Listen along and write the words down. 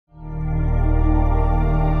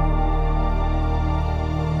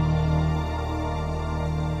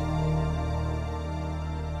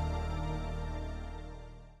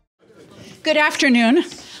Good afternoon.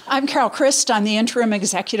 I'm Carol Christ. I'm the Interim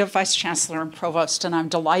Executive Vice Chancellor and Provost, and I'm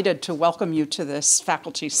delighted to welcome you to this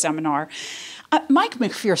faculty seminar. Mike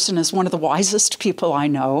McPherson is one of the wisest people I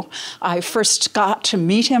know. I first got to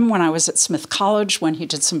meet him when I was at Smith College, when he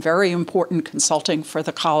did some very important consulting for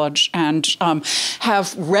the college, and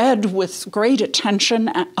have read with great attention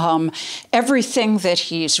everything that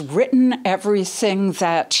he's written, everything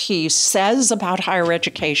that he says about higher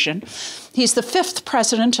education. He's the 5th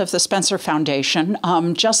president of the Spencer Foundation,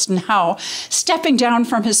 just now stepping down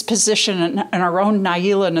from his position in our own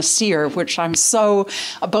Naila Nasir, which I'm so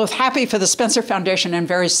both happy for the Spencer Foundation and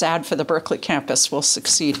very sad for the Berkeley campus will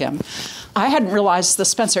succeed him. I hadn't realized the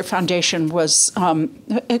Spencer Foundation was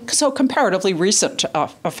so comparatively recent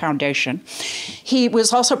a foundation. He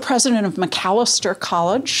was also president of Macalester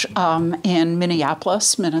College in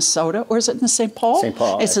Minneapolis, Minnesota, or is it in St. Paul? St.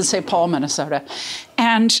 Paul. It's in St. Paul, Minnesota.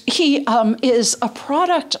 And he is a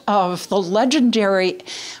product of the legendary,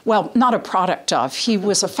 well, not a product of, he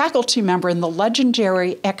was a faculty member in the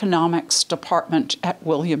legendary economics department at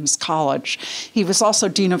Williams College. He was also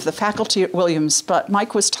dean of the faculty at Williams, but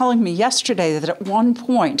Mike was telling me yesterday that at one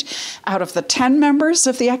point, out of the 10 members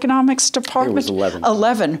of the economics department, it was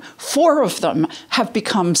 11. 4 of them have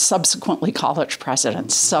become subsequently college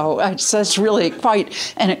presidents. So it's really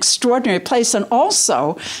quite an extraordinary place. And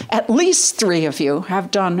also, at least 3 of you have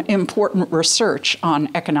done important research on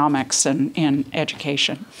economics and in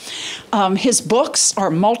education. His books are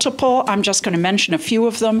multiple. I'm just going to mention a few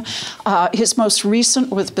of them. His most recent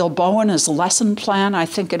with Bill Bowen is Lesson Plan. I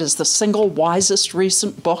think it is the single wisest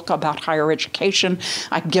recent book about higher education.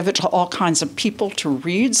 I give it to all kinds of people to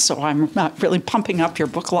read, so I'm really pumping up your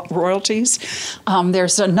book royalties.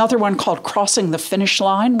 There's another one called Crossing the Finish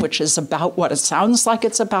Line, which is about what it sounds like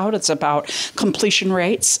it's about. It's about completion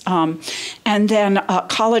rates. And then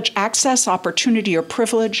College Access, Opportunity or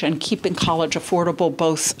Privilege, and Keeping College Affordable,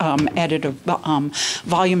 both edited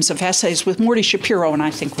volumes of essays with Morty Shapiro and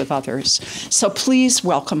I think with others. So please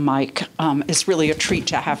welcome Mike. It's really a treat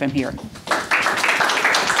to have him here.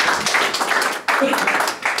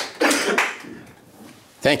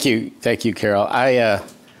 Thank you, Carol. I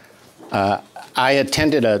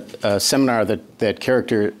attended a seminar that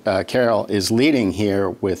Carol is leading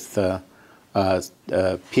here with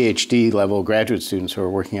PhD level graduate students who are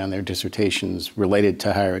working on their dissertations related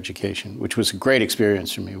to higher education, which was a great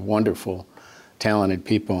experience for me. Wonderful, talented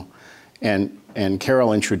people, and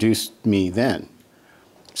Carol introduced me then.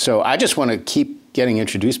 So I just want to keep getting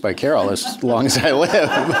introduced by Carol as long as I live.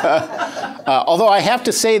 Although I have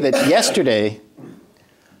to say that yesterday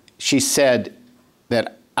she said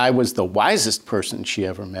that I was the wisest person she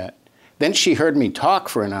ever met. Then she heard me talk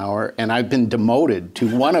for an hour, and I've been demoted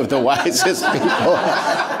to one of the wisest people.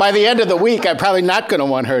 By the end of the week, I'm probably not going to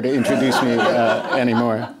want her to introduce me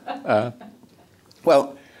anymore.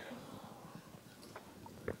 Well,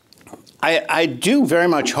 I do very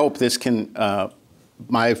much hope this can,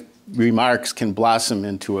 my remarks can blossom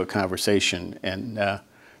into a conversation. And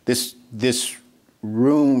this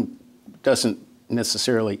room doesn't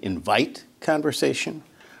necessarily invite conversation.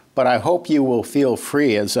 But I hope you will feel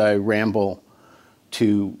free as I ramble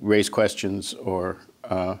to raise questions or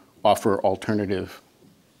offer alternative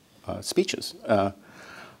speeches.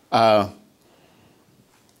 I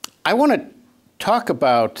want to talk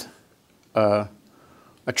about a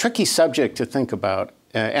tricky subject to think about.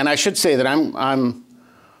 And I should say that I'm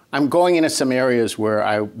going into some areas where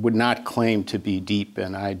I would not claim to be deep,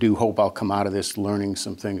 and I do hope I'll come out of this learning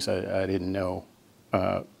some things I didn't know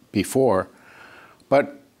before.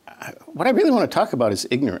 But what I really want to talk about is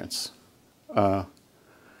ignorance,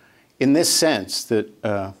 in this sense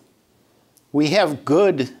that we have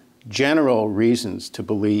good general reasons to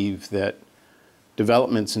believe that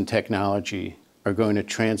developments in technology are going to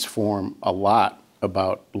transform a lot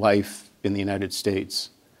about life in the United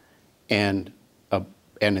States and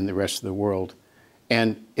in the rest of the world.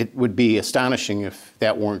 And it would be astonishing if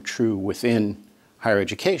that weren't true within higher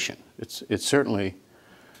education. It's certainly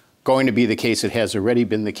going to be the case. It has already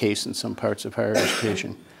been the case in some parts of higher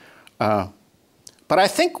education. But I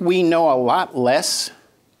think we know a lot less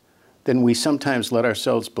than we sometimes let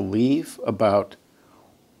ourselves believe about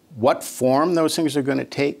what form those things are going to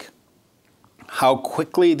take, how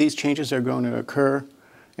quickly these changes are going to occur,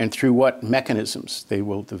 and through what mechanisms they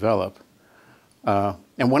will develop.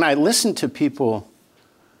 And when I listen to people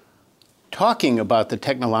talking about the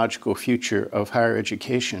technological future of higher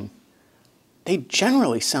education, they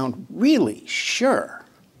generally sound really sure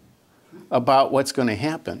about what's going to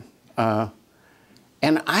happen. And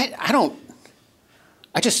I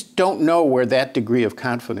just don't know where that degree of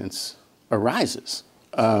confidence arises.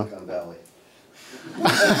 Silicon Valley.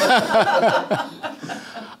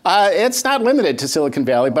 It's not limited to Silicon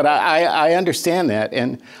Valley, but I understand that.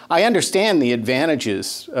 And I understand the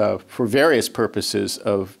advantages for various purposes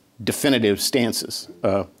of definitive stances.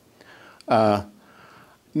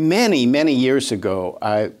 Many, many years ago,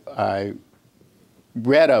 I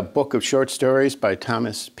read a book of short stories by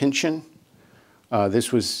Thomas Pynchon.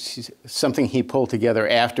 This was something he pulled together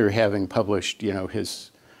after having published,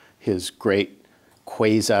 his great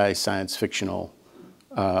quasi-science fictional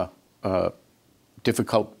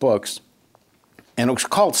difficult books, and it was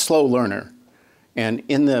called Slow Learner. And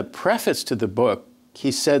in the preface to the book,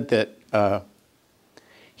 he said that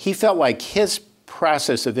he felt like his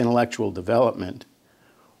process of intellectual development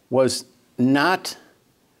was not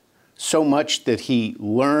so much that he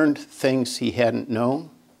learned things he hadn't known,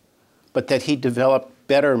 but that he developed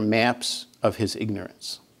better maps of his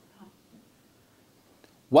ignorance.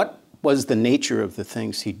 What was the nature of the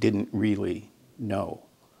things he didn't really know?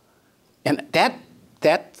 And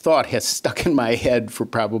that thought has stuck in my head for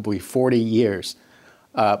probably 40 years.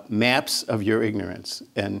 Maps of your ignorance.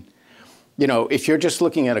 And, if you're just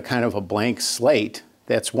looking at a kind of a blank slate,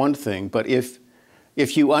 that's one thing. But if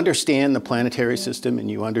you understand the planetary system and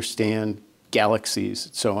you understand galaxies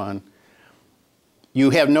and so on, you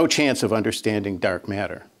have no chance of understanding dark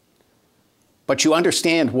matter. But you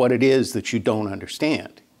understand what it is that you don't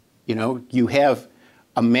understand. You have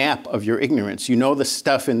a map of your ignorance. You know the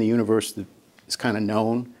stuff in the universe that is kind of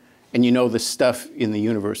known, and you know the stuff in the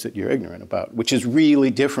universe that you're ignorant about, which is really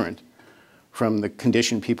different from the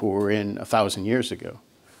condition people were in 1,000 years ago,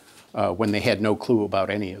 when they had no clue about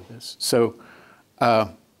any of this. So I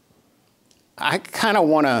kind of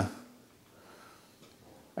want to,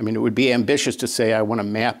 it would be ambitious to say I want to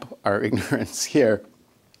map our ignorance here.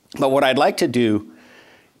 But what I'd like to do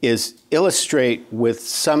is illustrate with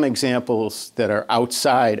some examples that are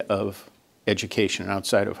outside of education,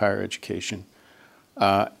 outside of higher education,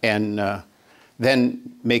 and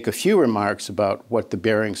then make a few remarks about what the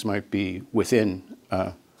bearings might be within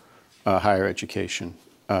higher education.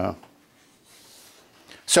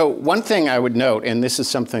 So one thing I would note, and this is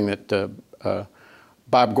something that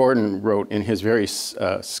Bob Gordon wrote in his very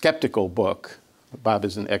skeptical book. Bob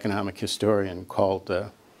is an economic historian, called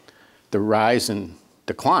The Rise and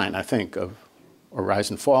Decline, I think, or rise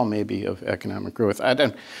and fall, maybe, of economic growth.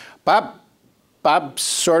 Bob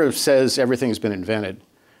sort of says everything's been invented,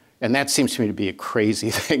 and that seems to me to be a crazy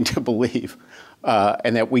thing to believe,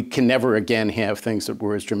 and that we can never again have things that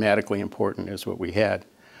were as dramatically important as what we had.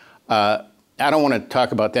 I don't want to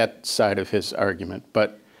talk about that side of his argument,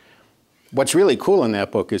 but what's really cool in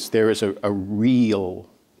that book is there is a real,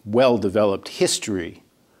 well-developed history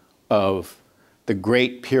of the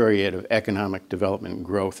great period of economic development and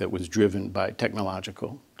growth that was driven by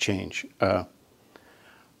technological change.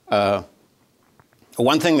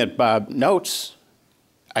 One thing that Bob notes,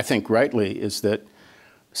 I think rightly, is that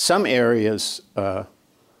some areas,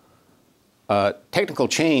 technical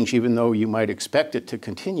change, even though you might expect it to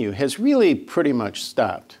continue, has really pretty much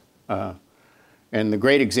stopped. And the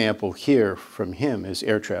great example here from him is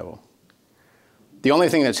air travel. The only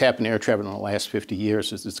thing that's happened to air travel in the last 50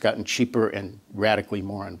 years is it's gotten cheaper and radically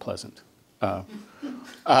more unpleasant.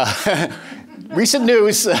 Recent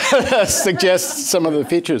news suggests some of the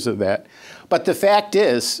features of that. But the fact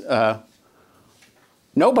is,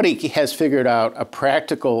 nobody has figured out a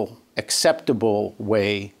practical, acceptable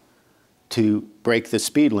way to break the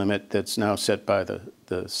speed limit that's now set by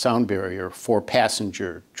the sound barrier for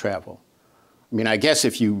passenger travel. I guess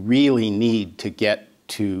if you really need to get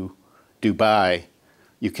to Dubai,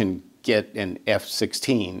 you can get an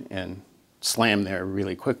F-16 and slam there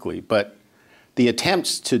really quickly. But the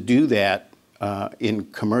attempts to do that in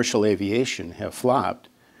commercial aviation have flopped.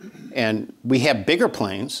 And we have bigger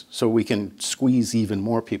planes, so we can squeeze even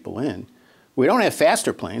more people in. We don't have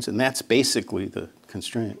faster planes, and that's basically the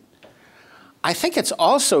constraint. I think it's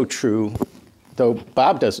also true, though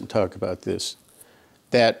Bob doesn't talk about this,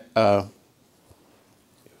 that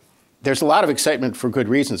there's a lot of excitement for good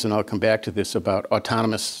reasons, and I'll come back to this, about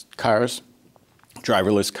autonomous cars,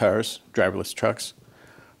 driverless trucks.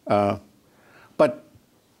 But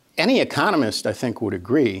any economist, I think, would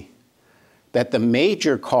agree that the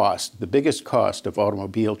major cost, the biggest cost of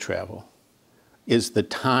automobile travel is the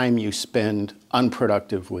time you spend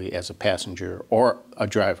unproductively as a passenger or a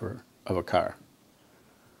driver of a car.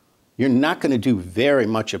 You're not going to do very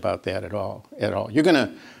much about that at all. You're going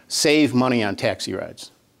to save money on taxi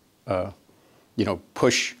rides.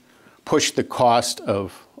 Push the cost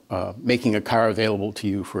of making a car available to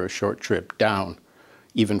you for a short trip down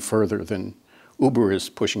even further than Uber is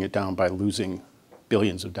pushing it down by losing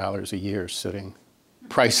billions of dollars a year sitting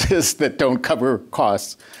prices that don't cover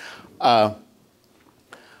costs. But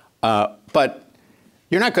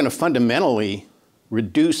you're not going to fundamentally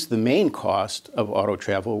reduce the main cost of auto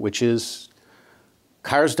travel, which is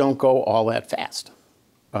cars don't go all that fast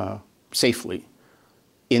safely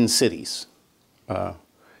in cities.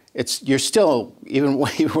 You're still, even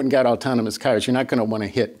when you got autonomous cars, you're not going to want to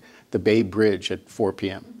hit the Bay Bridge at 4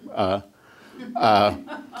 p.m.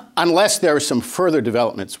 Unless there are some further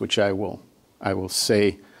developments, which I will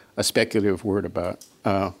say a speculative word about.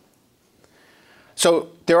 So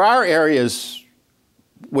there are areas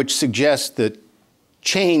which suggest that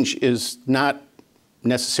change is not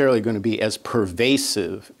necessarily going to be as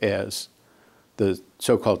pervasive as the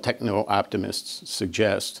so-called techno-optimists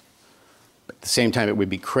suggest. But at the same time, it would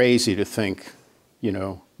be crazy to think, you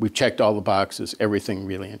know, we've checked all the boxes, everything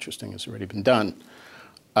really interesting has already been done.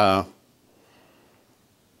 Now,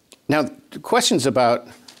 the questions about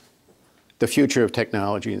the future of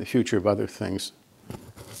technology and the future of other things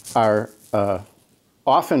are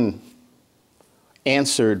often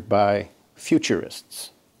answered by futurists.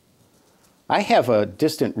 I have a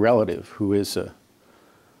distant relative who is a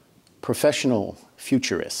professional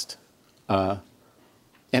futurist,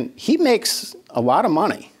 and he makes a lot of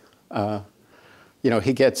money. You know,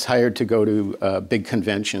 he gets hired to go to big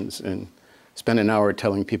conventions and spend an hour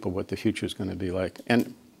telling people what the future is going to be like.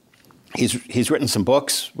 And he's written some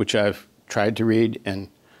books, which I've tried to read, and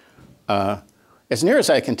as near as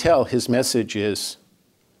I can tell, his message is,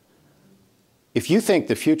 if you think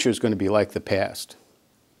the future is going to be like the past,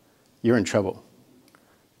 you're in trouble,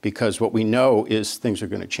 because what we know is things are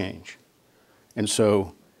going to change. And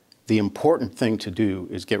so the important thing to do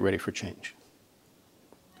is get ready for change.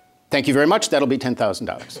 Thank you very much. That'll be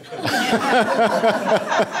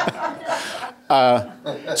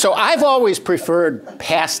 $10,000. So I've always preferred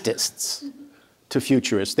pastists to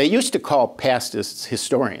futurists. They used to call pastists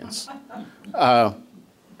historians.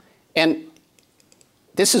 And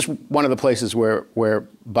this is one of the places where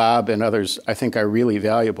Bob and others, I think, are really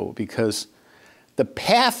valuable, because the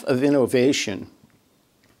path of innovation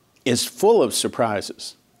is full of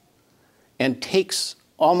surprises and takes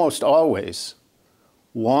almost always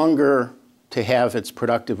longer to have its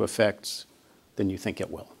productive effects than you think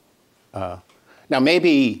it will. Now,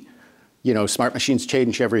 maybe, you know, smart machines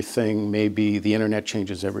change everything, maybe the internet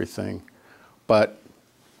changes everything, but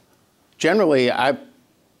generally, I'm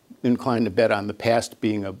inclined to bet on the past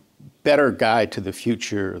being a better guide to the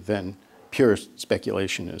future than pure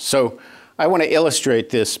speculation is. So I want to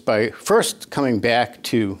illustrate this by first coming back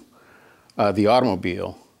to the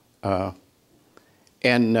automobile.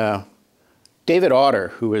 And David Autor,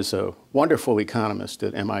 who is a wonderful economist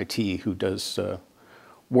at MIT who does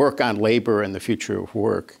work on labor and the future of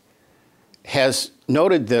work, has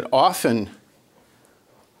noted that often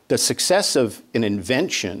the success of an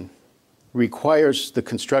invention requires the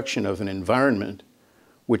construction of an environment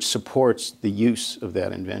which supports the use of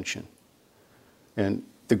that invention. And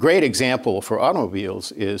the great example for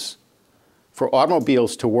automobiles is, for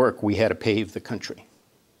automobiles to work, we had to pave the country.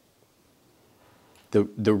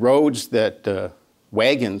 The roads that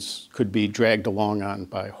wagons could be dragged along on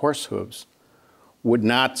by horse hooves would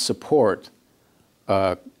not support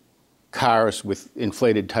cars with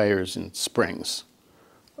inflated tires and springs.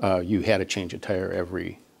 You had to change a tire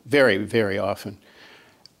very, very often.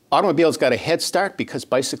 Automobiles got a head start because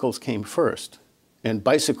bicycles came first, and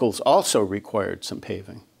bicycles also required some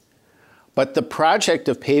paving. But the project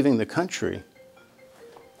of paving the country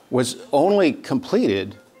was only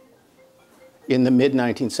completed in the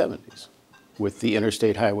mid-1970s with the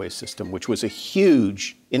interstate highway system, which was a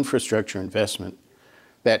huge infrastructure investment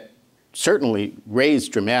that certainly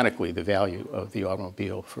raised dramatically the value of the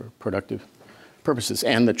automobile for productive purposes,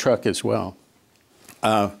 and the truck as well.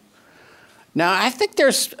 Now, I think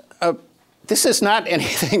this is not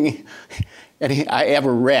anything I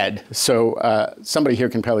ever read, so somebody here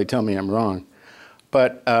can probably tell me I'm wrong.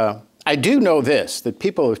 But I do know this, that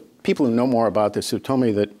people who know more about this have told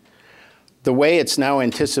me that the way it's now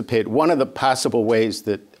anticipated, one of the possible ways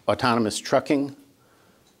that autonomous trucking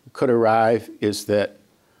could arrive is that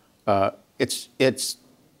it's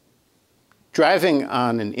driving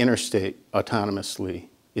on an interstate autonomously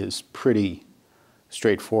is pretty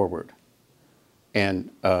straightforward. And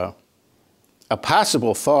a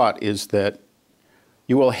possible thought is that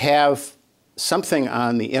you will have something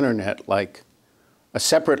on the internet like a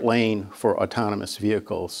separate lane for autonomous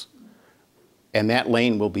vehicles, and that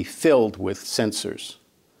lane will be filled with sensors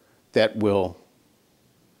that will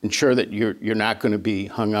ensure that you're not going to be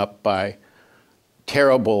hung up by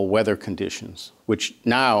terrible weather conditions, which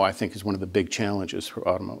now I think is one of the big challenges for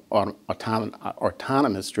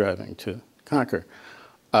autonomous driving to conquer.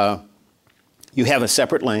 You have a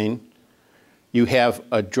separate lane. You have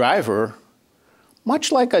a driver,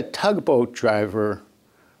 much like a tugboat driver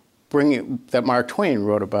that Mark Twain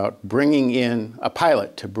wrote about, bringing in a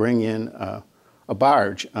pilot to bring in a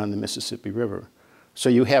barge on the Mississippi River. So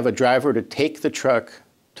you have a driver to take the truck,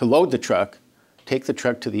 to load the truck, take the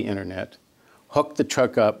truck to the internet, hook the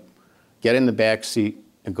truck up, get in the back seat,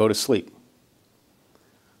 and go to sleep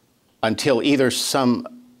until either some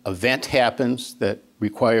event happens that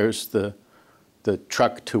requires the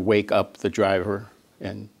truck to wake up the driver,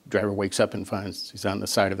 and the driver wakes up and finds he's on the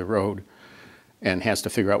side of the road and has to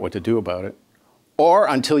figure out what to do about it, or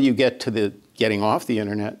until you get to the getting off the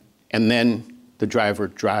internet, and then the driver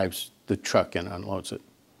drives the truck and unloads it.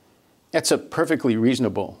 That's a perfectly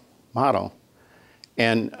reasonable model.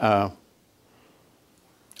 And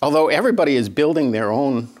although everybody is building their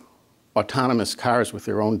own autonomous cars with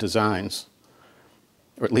their own designs,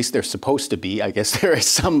 or at least they're supposed to be. I guess there is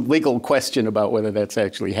some legal question about whether that's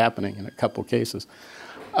actually happening in a couple cases.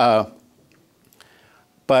 But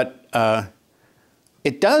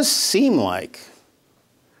it does seem like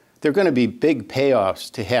there are going to be big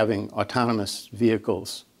payoffs to having autonomous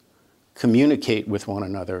vehicles communicate with one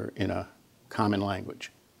another in a common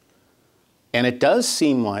language. And it does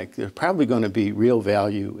seem like there's probably going to be real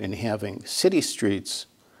value in having city streets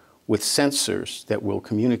with sensors that will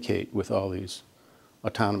communicate with all these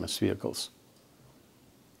autonomous vehicles,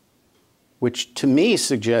 which to me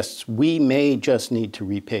suggests we may just need to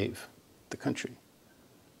repave the country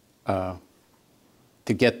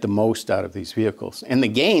to get the most out of these vehicles. And the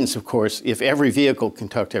gains, of course, if every vehicle can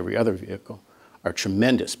talk to every other vehicle, are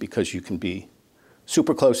tremendous because you can be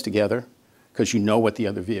super close together, because you know what the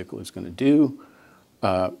other vehicle is going to do.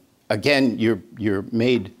 Again, you're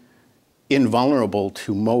made invulnerable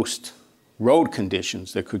to most road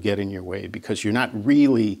conditions that could get in your way because you're not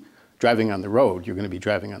really driving on the road, you're going to be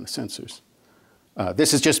driving on the sensors.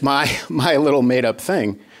 This is just my little made-up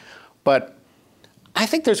thing, but I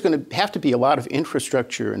think there's going to have to be a lot of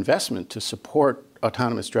infrastructure investment to support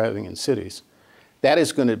autonomous driving in cities. That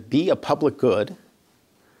is going to be a public good,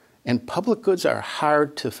 and public goods are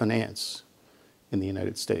hard to finance in the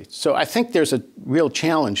United States. So I think there's a real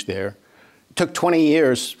challenge there. It took 20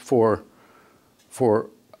 years for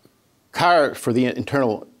the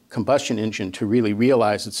internal combustion engine to really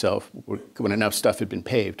realize itself when enough stuff had been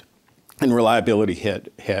paved and reliability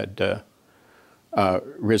had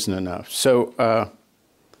risen enough. So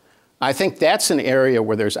I think that's an area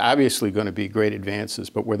where there's obviously going to be great advances,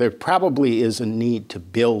 but where there probably is a need to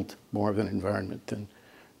build more of an environment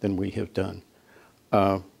than we have done.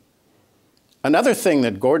 Another thing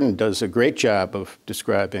that Gordon does a great job of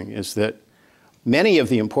describing is that many of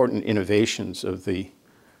the important innovations of the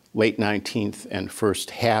late 19th and first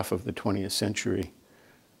half of the 20th century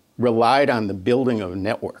relied on the building of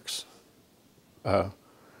networks.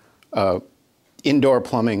 Indoor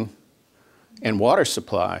plumbing and water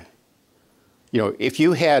supply. You know, if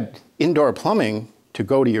you had indoor plumbing to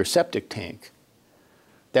go to your septic tank,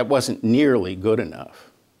 that wasn't nearly good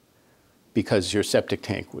enough because your septic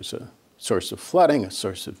tank was a source of flooding, a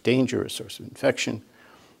source of danger, a source of infection.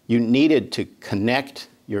 You needed to connect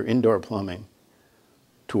your indoor plumbing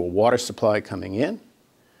to a water supply coming in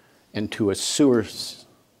and to a sewer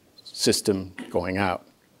system going out.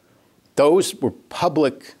 Those were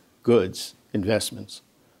public goods investments,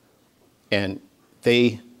 and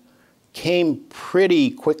they came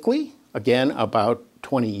pretty quickly, again, about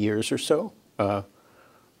 20 years or so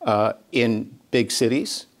in big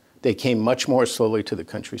cities. They came much more slowly to the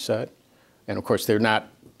countryside. And of course, they're not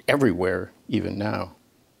everywhere even now.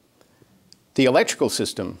 The electrical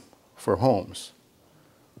system for homes,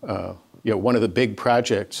 one of the big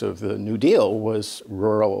projects of the New Deal was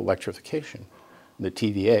rural electrification, the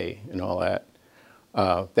TVA and all that.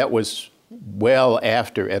 That was well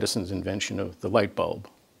after Edison's invention of the light bulb,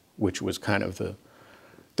 which was kind of the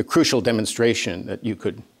crucial demonstration that you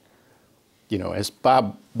could, as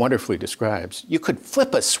Bob wonderfully describes, you could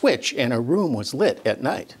flip a switch and a room was lit at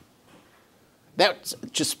night. That's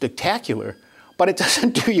just spectacular, but it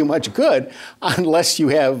doesn't do you much good unless you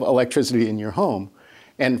have electricity in your home.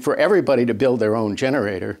 And for everybody to build their own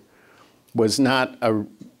generator was not a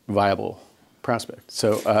viable prospect.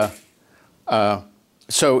 So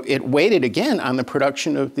it waited again on the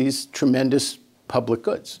production of these tremendous public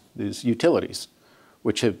goods, these utilities,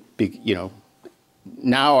 which have,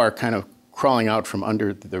 now are kind of crawling out from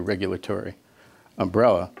under the regulatory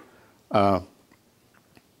umbrella. The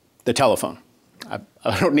telephone.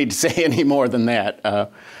 I don't need to say any more than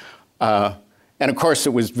that. And of course, it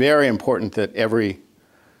was very important that every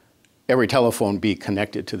telephone be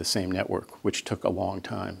connected to the same network, which took a long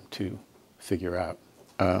time to figure out.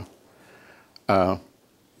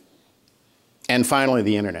 And finally,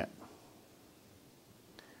 the internet.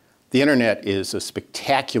 The internet is a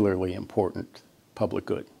spectacularly important public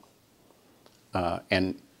good.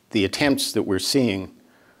 And the attempts that we're seeing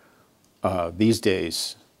these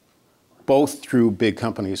days, both through big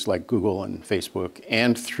companies like Google and Facebook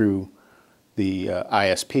and through the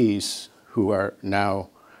ISPs who are now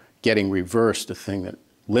getting reversed, a thing that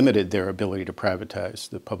limited their ability to privatize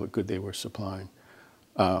the public good they were supplying,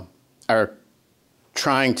 are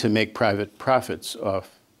trying to make private profits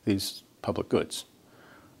off these public goods.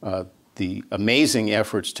 The amazing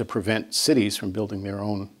efforts to prevent cities from building their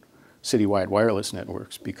own citywide wireless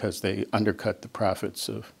networks because they undercut the profits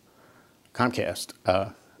of Comcast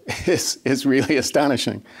is really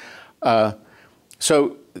astonishing.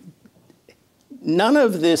 So none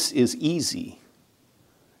of this is easy.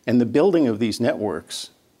 And the building of these networks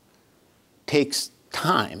takes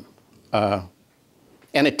time.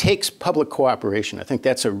 And it takes public cooperation. I think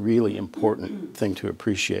that's a really important thing to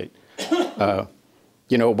appreciate.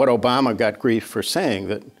 You know, what Obama got grief for saying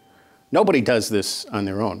that nobody does this on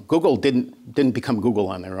their own. Google didn't become Google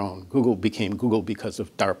on their own. Google became Google because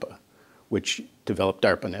of DARPA, which developed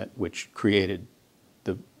DARPANet, which created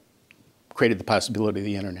the possibility of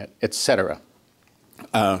the internet, et cetera.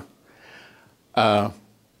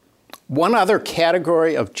 One other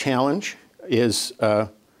category of challenge is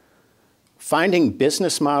finding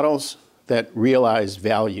business models that realize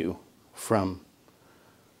value from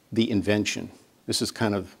the invention. This is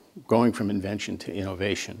kind of going from invention to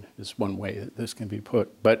innovation is one way that this can be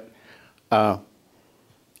put. But, and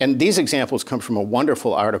these examples come from a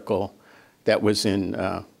wonderful article that was in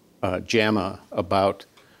JAMA about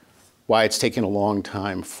why it's taken a long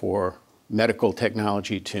time for medical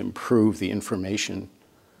technology to improve the information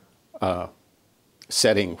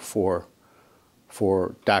setting for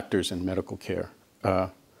doctors and medical care.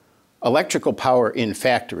 Electrical power in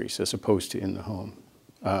factories as opposed to in the home.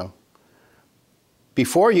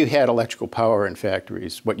 Before you had electrical power in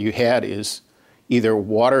factories, what you had is either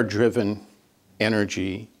water-driven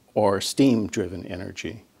energy or steam-driven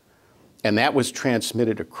energy. And that was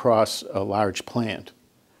transmitted across a large plant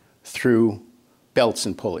through belts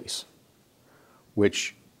and pulleys,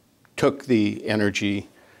 which took the energy,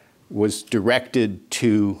 was directed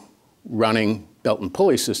to running belt and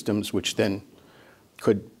pulley systems, which then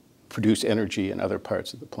could produce energy in other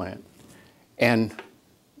parts of the plant. And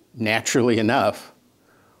naturally enough,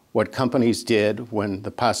 what companies did when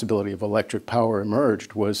the possibility of electric power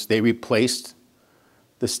emerged was they replaced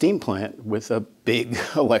the steam plant with a big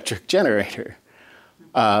electric generator.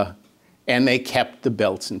 And they kept the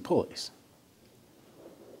belts and pulleys.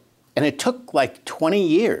 And it took like 20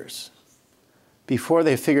 years before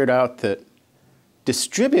they figured out that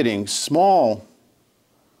distributing small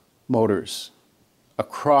motors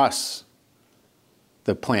across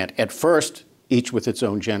the plant, at first each with its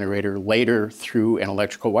own generator, later through an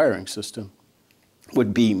electrical wiring system,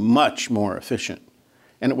 would be much more efficient.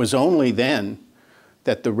 And it was only then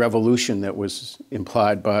that the revolution that was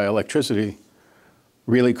implied by electricity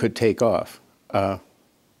really could take off.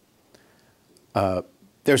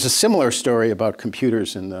 There's a similar story about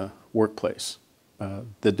computers in the workplace.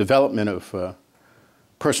 The development of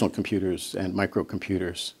personal computers and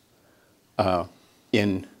microcomputers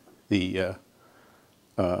in the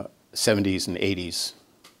 70s and 80s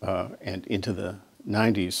and into the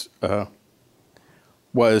 90s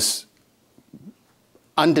was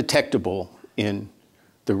undetectable in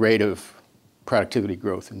the rate of productivity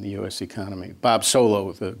growth in the US economy. Bob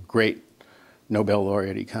Solow, the great Nobel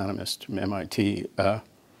laureate economist from MIT,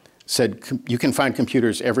 said you can find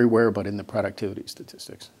computers everywhere but in the productivity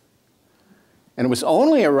statistics. And it was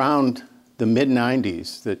only around the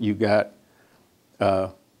mid-90s that you got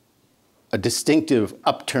a distinctive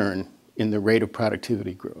upturn in the rate of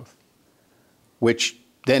productivity growth, which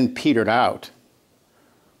then petered out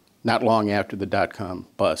not long after the dot-com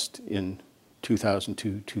bust in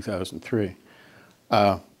 2002, 2003.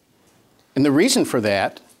 And the reason for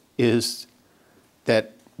that is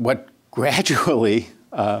that what gradually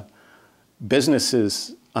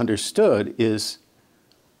businesses understood is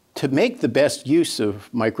to make the best use of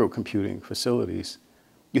microcomputing facilities,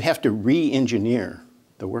 you have to re-engineer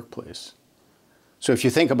the workplace. So if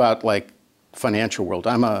you think about like financial world,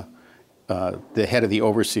 I'm the head of the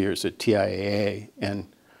overseers at TIAA, and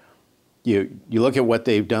you look at what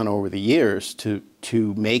they've done over the years to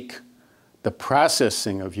make the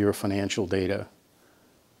processing of your financial data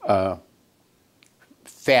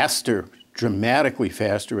faster, dramatically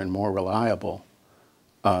faster and more reliable,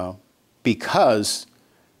 because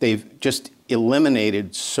they've just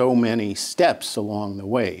eliminated so many steps along the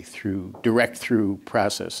way through direct through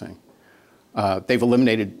processing. They've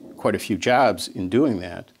eliminated quite a few jobs in doing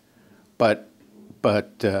that, but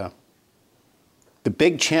the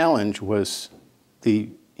big challenge was the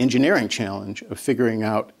engineering challenge of figuring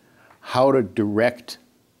out how to direct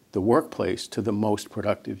the workplace to the most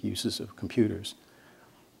productive uses of computers.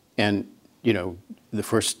 And you know,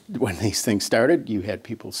 when these things started, you had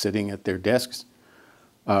people sitting at their desks,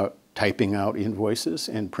 typing out invoices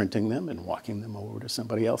and printing them and walking them over to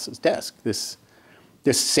somebody else's desk. This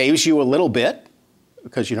saves you a little bit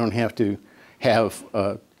because you don't have to have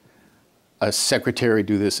a secretary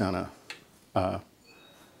do this on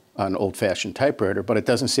an old-fashioned typewriter, but it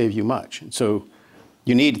doesn't save you much. And so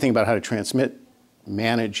you need to think about how to transmit,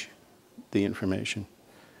 manage the information.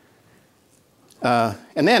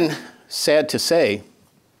 And then, sad to say,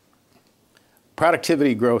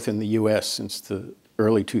 productivity growth in the US since the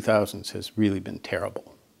early 2000s has really been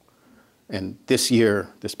terrible. And this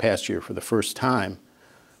past year, for the first time,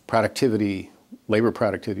 labor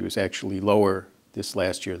productivity was actually lower this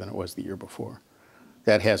last year than it was the year before.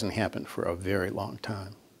 That hasn't happened for a very long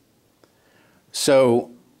time.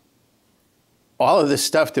 So all of this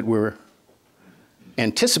stuff that we're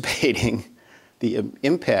anticipating the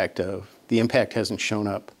impact hasn't shown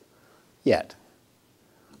up yet.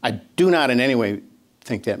 I do not in any way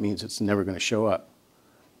think that means it's never going to show up.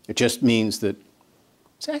 It just means that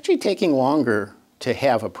it's actually taking longer to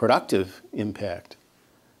have a productive impact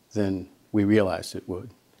than we realized it would.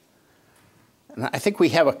 And I think we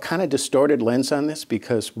have a kind of distorted lens on this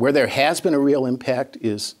because where there has been a real impact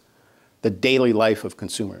is the daily life of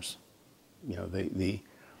consumers. You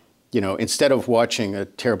know, instead of watching a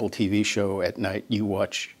terrible TV show at night, you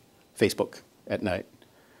watch Facebook at night.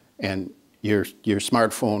 And your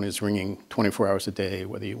smartphone is ringing 24 hours a day,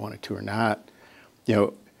 whether you want it to or not. You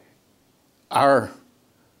know, our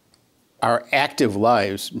active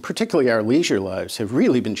lives, particularly our leisure lives, have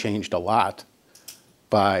really been changed a lot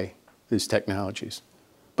by these technologies.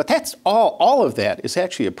 But that's all of that is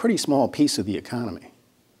actually a pretty small piece of the economy.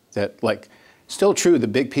 That, like, still true, the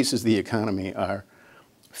big pieces of the economy are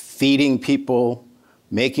feeding people,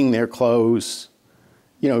 making their clothes,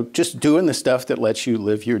 you know, just doing the stuff that lets you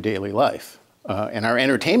live your daily life. And our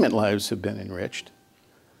entertainment lives have been enriched,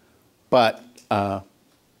 but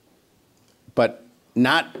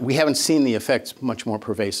we haven't seen the effects much more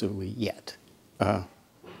pervasively yet.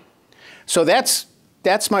 So that's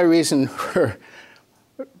my reason for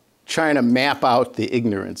trying to map out the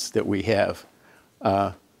ignorance that we have.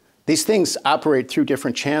 These things operate through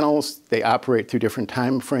different channels. They operate through different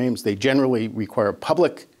time frames. They generally require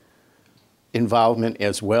public involvement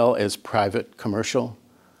as well as private commercial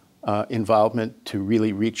involvement to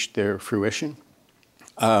really reach their fruition.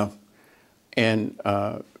 And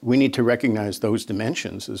we need to recognize those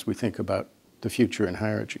dimensions as we think about the future in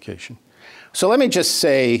higher education. So let me just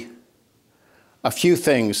say a few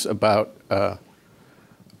things about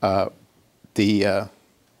the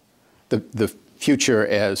future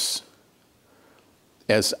as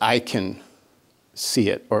I can see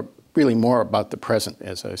it, or really more about the present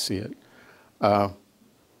as I see it.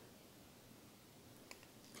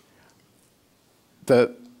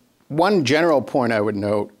 The one general point I would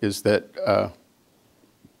note is that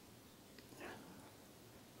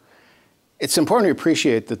it's important to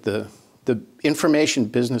appreciate that the information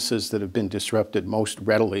businesses that have been disrupted most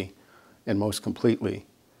readily and most completely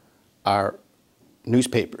are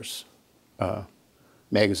newspapers,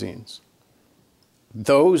 magazines.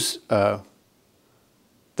 Those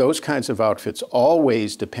kinds of outfits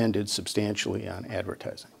always depended substantially on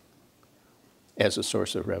advertising as a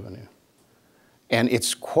source of revenue. And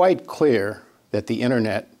it's quite clear that the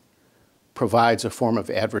internet provides a form of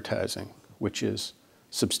advertising which is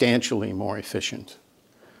substantially more efficient.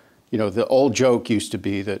 You know, the old joke used to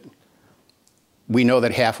be that we know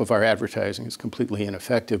that half of our advertising is completely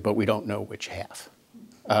ineffective, but we don't know which half.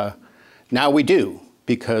 Now we do,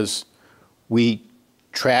 because we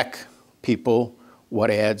track people, what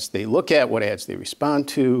ads they look at, what ads they respond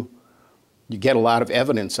to. You get a lot of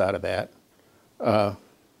evidence out of that.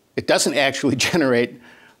 It doesn't actually generate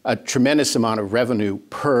a tremendous amount of revenue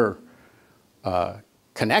per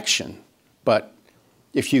connection, but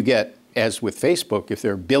if you get, as with Facebook, if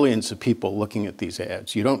there are billions of people looking at these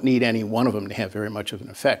ads, you don't need any one of them to have very much of an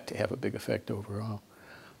effect, to have a big effect overall.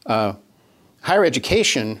 Higher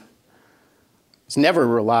education has never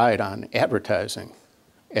relied on advertising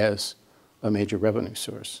as a major revenue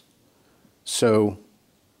source. So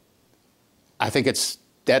I think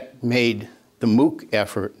that made the MOOC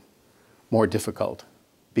effort more difficult,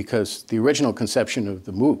 because the original conception of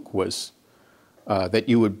the MOOC was that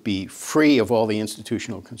you would be free of all the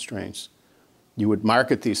institutional constraints. You would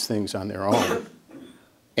market these things on their own.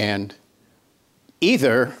 And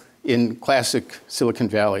either, in classic Silicon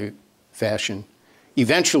Valley fashion,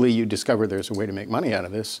 eventually you discover there's a way to make money out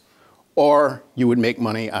of this, or you would make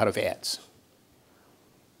money out of ads.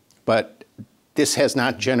 But this has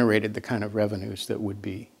not generated the kind of revenues that would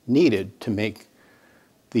be needed to make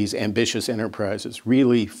these ambitious enterprises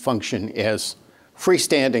really function as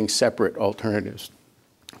freestanding, separate alternatives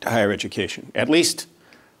to higher education. At least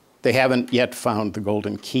they haven't yet found the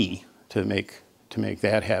golden key to make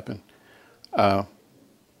that happen.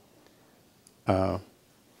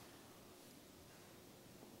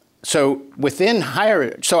 So within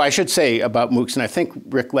higher, so I should say about MOOCs, and I think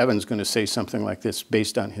Rick Levin's going to say something like this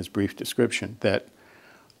based on his brief description, that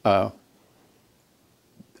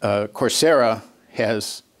Coursera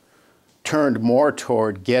has turned more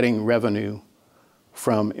toward getting revenue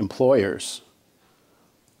from employers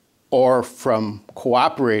or from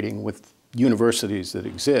cooperating with universities that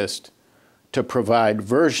exist to provide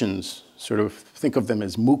versions, sort of think of them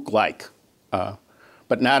as MOOC-like,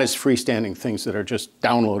 but not as freestanding things that are just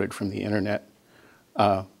downloaded from the internet.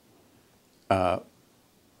 That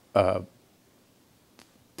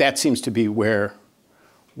seems to be where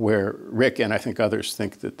Rick and I think others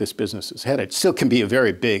think that this business is headed. It still can be a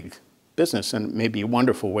very big business and maybe a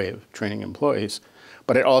wonderful way of training employees,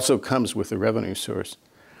 but it also comes with a revenue source.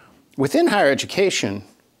 Within higher education,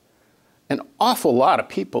 an awful lot of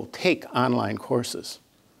people take online courses.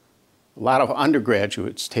 A lot of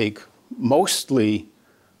undergraduates take mostly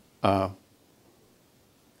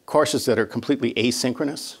courses that are completely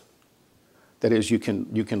asynchronous. That is, you can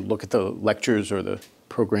look at the lectures or the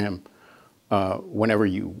program whenever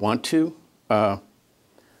you want to.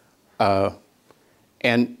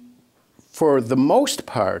 And for the most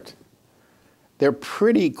part, they're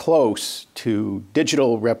pretty close to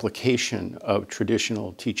digital replication of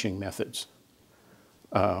traditional teaching methods.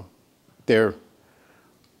 They're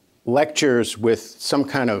lectures with some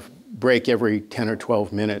kind of break every 10 or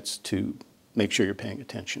 12 minutes to make sure you're paying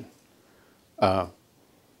attention.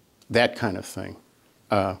 That kind of thing.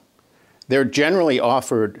 They're generally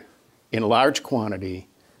offered in large quantity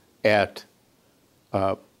at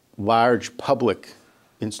large public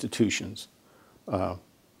institutions.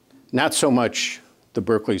 Not so much the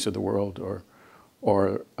Berkeleys of the world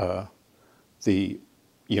or the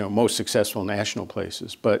most successful national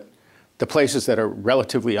places, but the places that are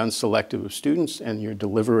relatively unselective of students and you're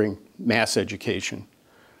delivering mass education.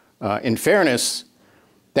 In fairness,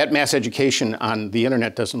 that mass education on the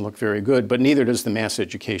internet doesn't look very good, but neither does the mass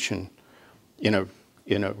education in a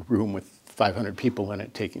room with 500 people in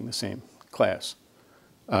it taking the same class.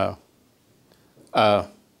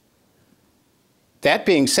 That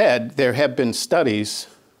being said, there have been studies,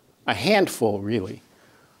 a handful really,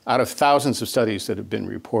 out of thousands of studies that have been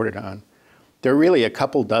reported on. There are really a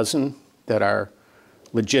couple dozen that are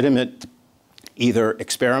legitimate either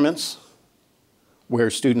experiments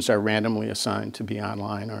where students are randomly assigned to be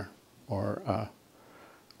online or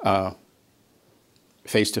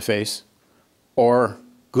face-to-face, or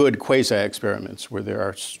good quasi-experiments where there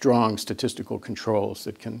are strong statistical controls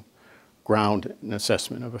that can ground an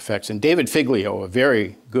assessment of effects. And David Figlio, a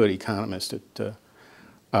very good economist at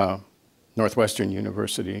Northwestern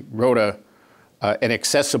University, wrote an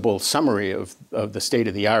accessible summary of the state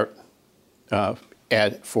of the art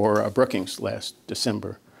for Brookings last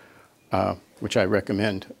December, which I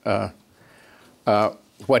recommend.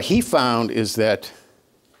 What he found is that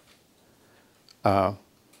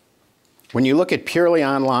when you look at purely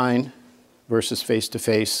online versus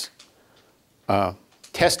face-to-face,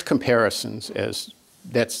 test comparisons, as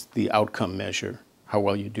that's the outcome measure, how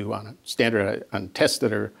well you do on tests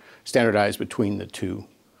that are standardized between the two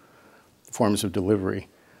forms of delivery,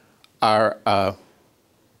 are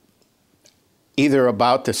either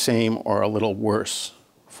about the same or a little worse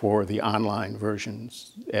for the online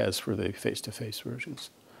versions as for the face-to-face versions.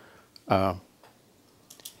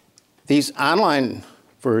 These online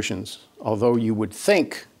versions, although you would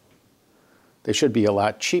think they should be a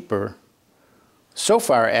lot cheaper, so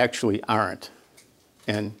far actually aren't.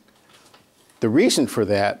 And the reason for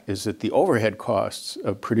that is that the overhead costs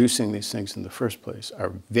of producing these things in the first place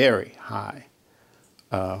are very high.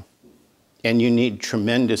 And you need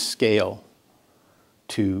tremendous scale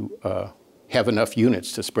to have enough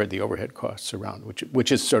units to spread the overhead costs around,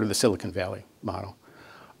 which is sort of the Silicon Valley model.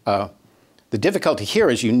 The difficulty here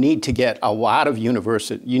is you need to get a lot of you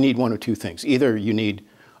need one of two things. Either you need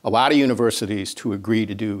a lot of universities to agree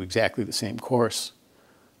to do exactly the same course,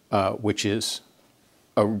 which is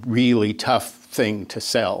a really tough thing to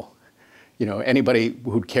sell. anybody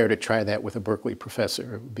who'd care to try that with a Berkeley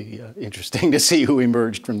professor, it would be interesting to see who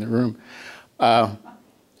emerged from the room. But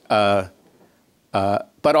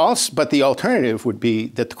the alternative would be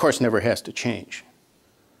that the course never has to change.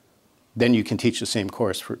 Then you can teach the same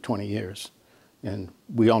course for 20 years. And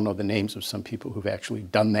we all know the names of some people who've actually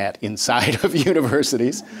done that inside of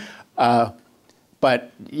universities.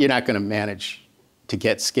 But you're not going to manage to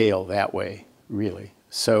get scale that way, really.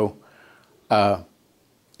 So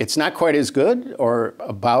it's not quite as good or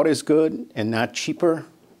about as good and not cheaper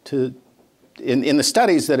in the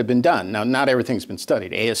studies that have been done. Now, not everything's been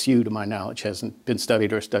studied. ASU, to my knowledge, hasn't been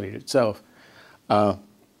studied or studied itself. The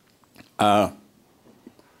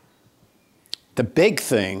big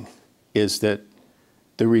thing is that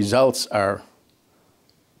the results are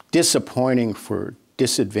disappointing for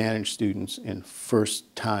disadvantaged students and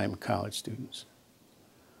first-time college students.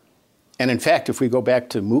 And in fact, if we go back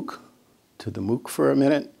to the MOOC for a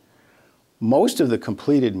minute, most of the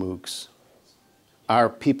completed MOOCs are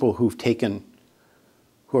people who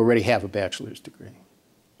already have a bachelor's degree.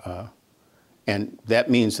 And that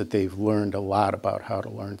means that they've learned a lot about how to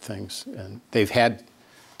learn things. And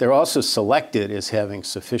they're also selected as having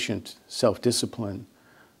sufficient self-discipline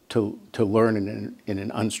to learn in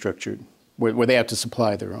an unstructured, where they have to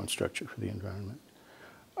supply their own structure for the environment.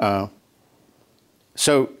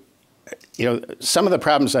 So, some of the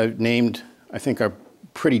problems I've named, I think, are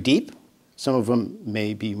pretty deep. Some of them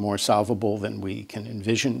may be more solvable than we can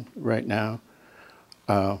envision right now.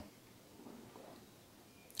 I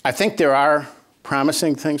think there are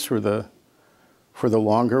promising things for the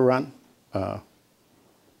longer run.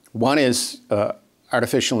 One is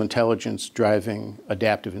artificial intelligence driving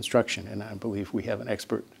adaptive instruction, and I believe we have an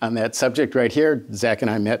expert on that subject right here. Zach and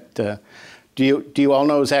I met. Do you all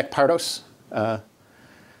know Zach Pardos,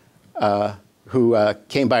 who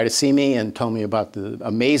came by to see me and told me about the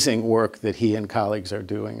amazing work that he and colleagues are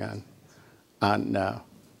doing on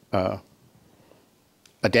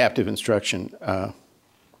adaptive instruction?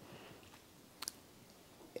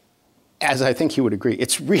 As I think he would agree,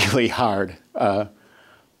 it's really hard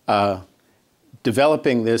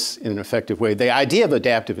developing this in an effective way. The idea of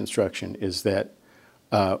adaptive instruction is that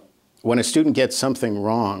when a student gets something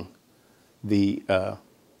wrong, the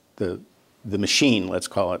machine, let's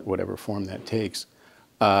call it, whatever form that takes,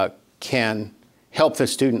 can help the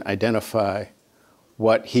student identify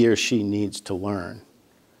what he or she needs to learn,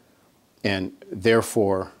 and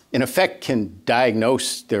therefore, in effect, can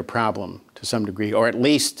diagnose their problem to some degree, or at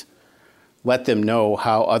least let them know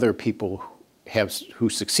how other people who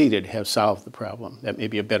succeeded have solved the problem. That may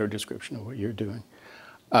be a better description of what you're doing.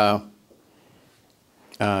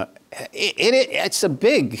 It's a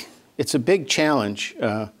big challenge.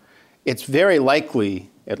 It's very likely,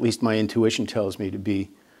 at least my intuition tells me, to be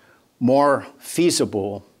more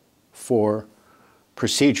feasible for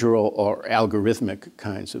procedural or algorithmic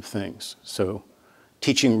kinds of things. So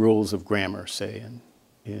teaching rules of grammar, say,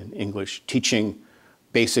 in English, teaching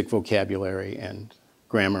basic vocabulary and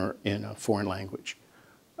grammar in a foreign language.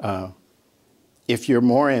 If you're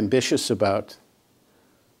more ambitious about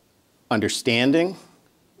understanding,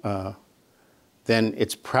 then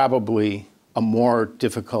it's probably a more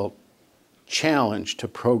difficult challenge to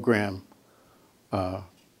program a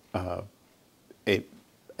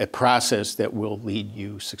process that will lead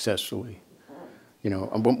you successfully.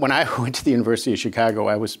 When I went to the University of Chicago,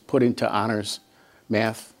 I was put into honors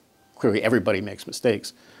math. Clearly, everybody makes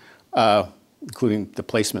mistakes, including the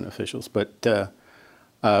placement officials. But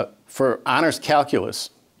for honors calculus,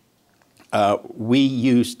 we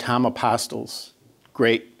used Tom Apostle's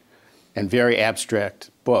great and very abstract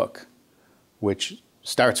book, which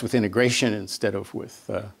starts with integration instead of with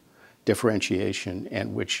differentiation,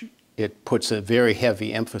 and which it puts a very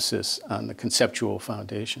heavy emphasis on the conceptual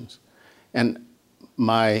foundations. And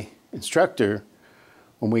my instructor,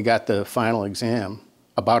 when we got the final exam,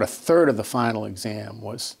 about a third of the final exam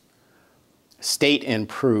was state and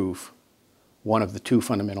prove one of the two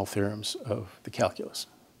fundamental theorems of the calculus.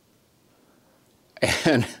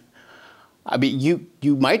 And I mean,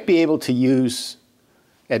 you might be able to use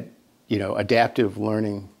adaptive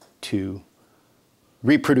learning to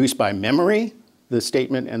reproduce by memory the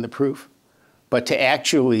statement and the proof, but to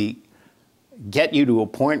actually get you to a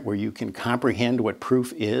point where you can comprehend what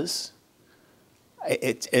proof is,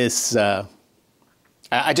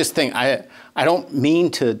 I just think, I don't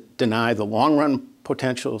mean to deny the long-run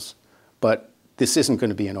potentials, but this isn't going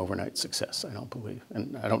to be an overnight success, I don't believe.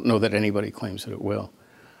 And I don't know that anybody claims that it will.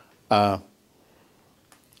 I'll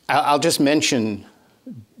just mention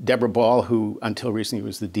Deborah Ball, who until recently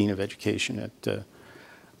was the Dean of Education at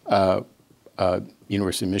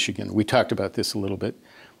University of Michigan. We talked about this a little bit.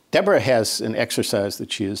 Deborah has an exercise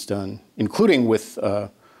that she has done, including with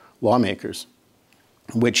lawmakers,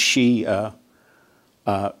 which she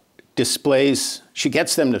displays, she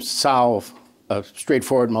gets them to solve a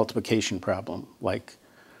straightforward multiplication problem, like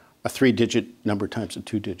a 3-digit number times a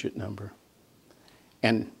 2-digit number.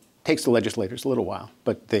 And takes the legislators a little while,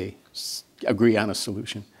 but they agree on a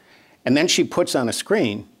solution. And then she puts on a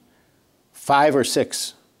screen 5 or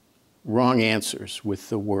 6 wrong answers with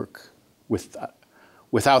the work,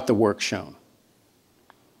 without the work shown.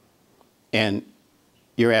 And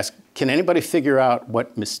you're asked, can anybody figure out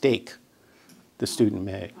what mistake the student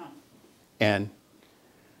made? And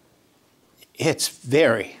it's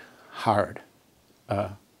very hard.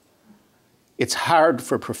 It's hard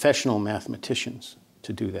for professional mathematicians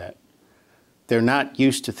to do that. They're not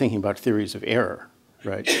used to thinking about theories of error,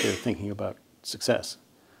 right? They're thinking about success.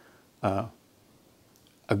 A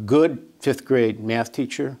good 5th grade math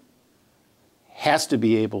teacher has to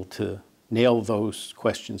be able to nail those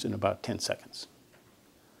questions in about 10 seconds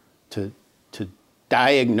to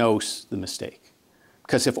diagnose the mistake.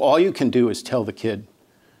 Because if all you can do is tell the kid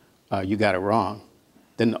you got it wrong,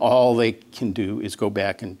 then all they can do is go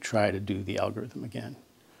back and try to do the algorithm again.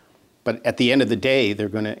 But at the end of the day, they're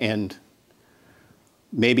going to end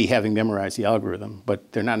maybe having memorized the algorithm,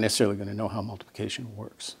 but they're not necessarily going to know how multiplication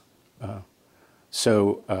works.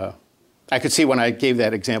 So I could see when I gave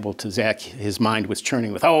that example to Zach, his mind was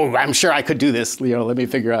churning with, oh, I'm sure I could do this. Let me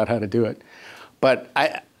figure out how to do it. But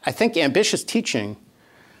I think ambitious teaching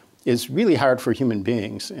is really hard for human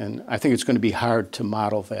beings, and I think it's going to be hard to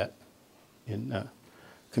model that in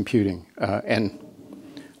computing. And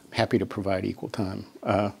I'm happy to provide equal time.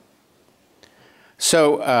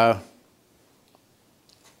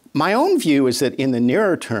 My own view is that in the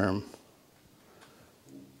nearer term,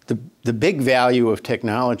 the big value of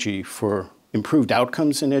technology for improved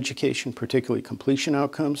outcomes in education, particularly completion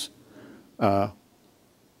outcomes,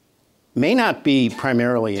 may not be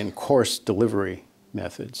primarily in course delivery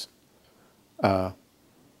methods,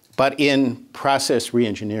 but in process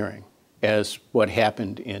reengineering, as what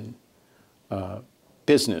happened in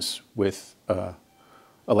business with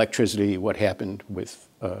electricity, what happened with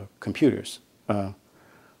computers.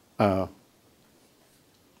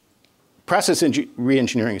 Process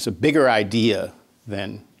reengineering is a bigger idea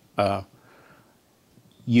than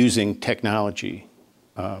using technology,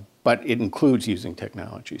 but it includes using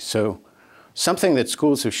technology. So something that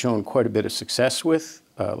schools have shown quite a bit of success with,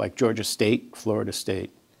 like Georgia State, Florida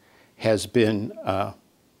State, has been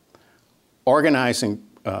organizing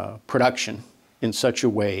production in such a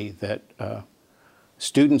way that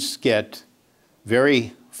students get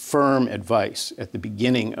very firm advice at the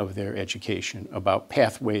beginning of their education about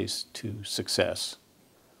pathways to success.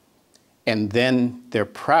 And then their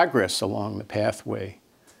progress along the pathway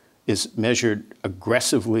is measured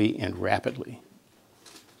aggressively and rapidly.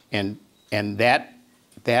 And that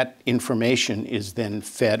information is then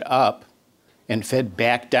fed up and fed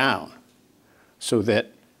back down, so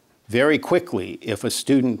that very quickly, if a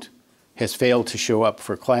student has failed to show up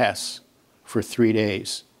for class for 3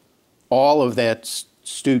 days, all of that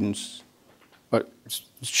students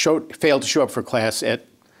failed to show up for class at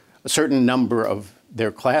a certain number of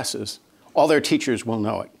their classes, all their teachers will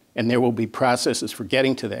know it. And there will be processes for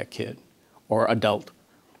getting to that kid or adult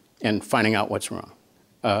and finding out what's wrong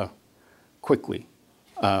quickly.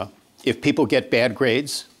 If people get bad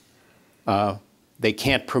grades, they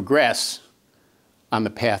can't progress on the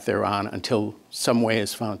path they're on until some way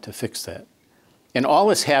is found to fix that. And all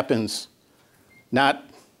this happens not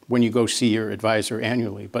when you go see your advisor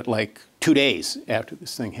annually, but like 2 days after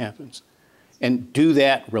this thing happens. And do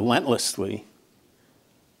that relentlessly,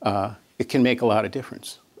 it can make a lot of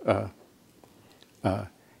difference.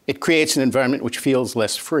 It creates an environment which feels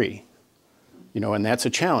less free, and that's a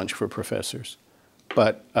challenge for professors.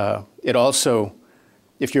 But it also,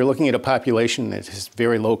 if you're looking at a population that has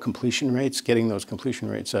very low completion rates, getting those completion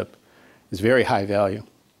rates up is very high value.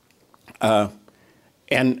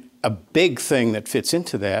 And a big thing that fits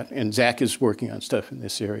into that, and Zach is working on stuff in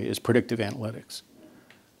this area, is predictive analytics.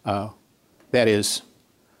 That is,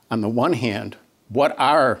 on the one hand, what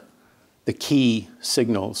are the key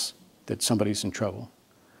signals that somebody's in trouble?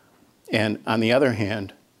 And on the other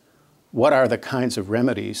hand, what are the kinds of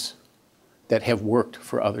remedies that have worked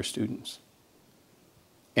for other students?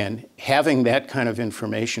 And having that kind of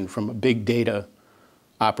information from a big data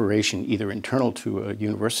operation, either internal to a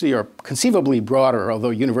university or conceivably broader,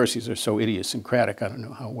 although universities are so idiosyncratic, I don't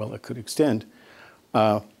know how well it could extend,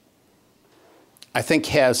 I think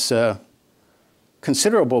has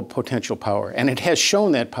considerable potential power. And it has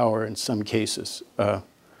shown that power in some cases.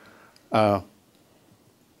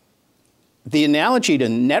 The analogy to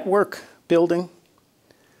network building,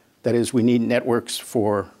 that is, we need networks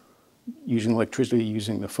for using electricity,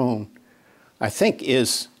 using the phone, I think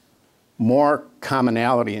is more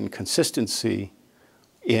commonality and consistency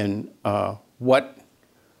in what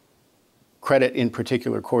credit in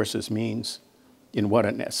particular courses means, in what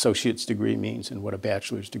an associate's degree means, and what a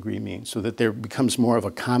bachelor's degree means, so that there becomes more of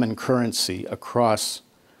a common currency across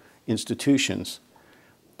institutions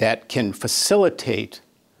that can facilitate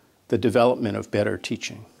the development of better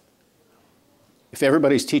teaching. If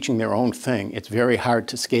everybody's teaching their own thing, it's very hard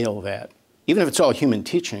to scale that. Even if it's all human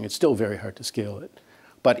teaching, it's still very hard to scale it.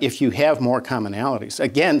 But if you have more commonalities,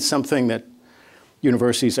 again, something that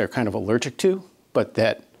universities are kind of allergic to, but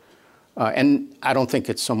that, and I don't think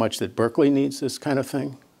it's so much that Berkeley needs this kind of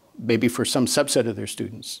thing. Maybe for some subset of their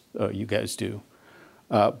students, you guys do.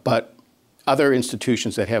 But other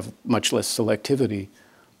institutions that have much less selectivity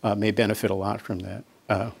may benefit a lot from that.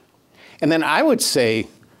 And then I would say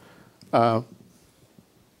the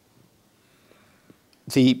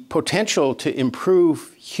potential to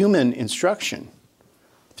improve human instruction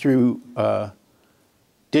through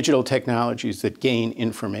digital technologies that gain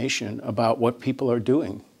information about what people are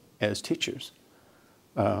doing as teachers.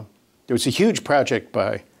 There was a huge project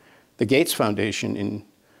by the Gates Foundation in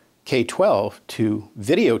K-12 to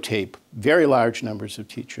videotape very large numbers of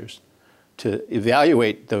teachers, to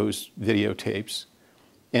evaluate those videotapes,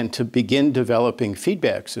 and to begin developing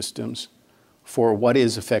feedback systems for what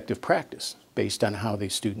is effective practice based on how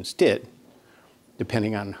these students did,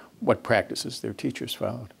 depending on what practices their teachers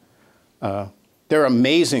followed. There are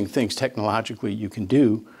amazing things technologically you can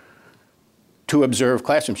do to observe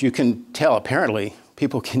classrooms. You can tell, apparently,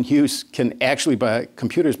 people can actually, by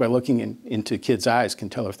computers, by looking into kids' eyes, can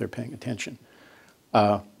tell if they're paying attention.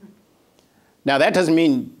 Now, that doesn't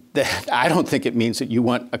mean that, I don't think it means that you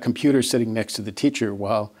want a computer sitting next to the teacher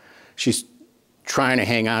while she's trying to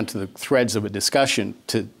hang on to the threads of a discussion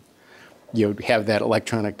to have that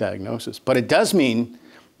electronic diagnosis. But it does mean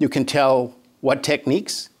you can tell what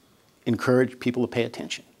techniques encourage people to pay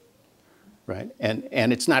attention, right? And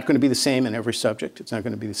it's not going to be the same in every subject. It's not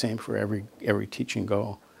going to be the same for every teaching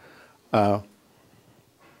goal. And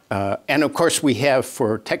of course, we have,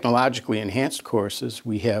 for technologically enhanced courses,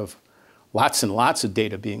 we have lots and lots of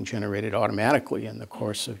data being generated automatically in the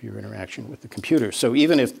course of your interaction with the computer. So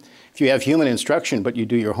even if you have human instruction, but you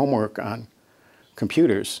do your homework on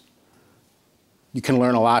computers, you can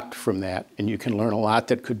learn a lot from that, and you can learn a lot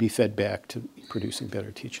that could be fed back to producing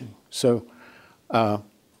better teaching. So I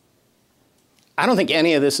don't think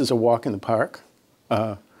any of this is a walk in the park.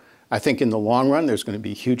 I think in the long run, there's going to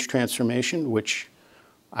be huge transformation, which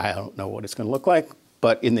I don't know what it's going to look like.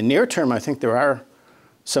 But in the near term, I think there are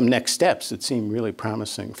some next steps that seem really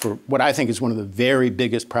promising for what I think is one of the very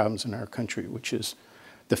biggest problems in our country, which is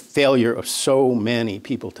the failure of so many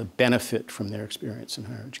people to benefit from their experience in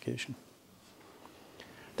higher education.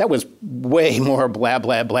 That was way more blab,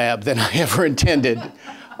 blab, blab than I ever intended.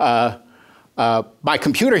 My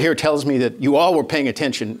computer here tells me that you all were paying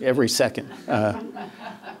attention every second.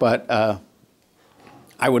 But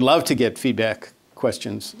I would love to get feedback,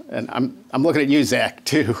 questions. And I'm looking at you, Zach,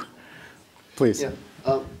 too. Please. Yeah.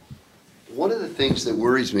 One of the things that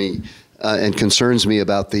worries me and concerns me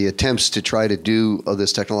about the attempts to try to do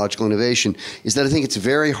this technological innovation is that I think it's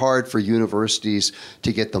very hard for universities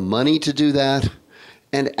to get the money to do that,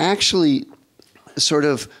 and actually sort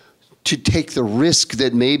of to take the risk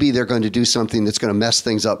that maybe they're going to do something that's going to mess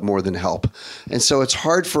things up more than help. And so it's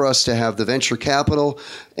hard for us to have the venture capital,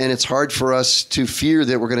 and it's hard for us to fear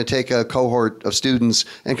that we're going to take a cohort of students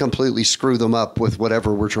and completely screw them up with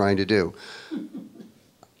whatever we're trying to do.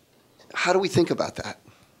 How do we think about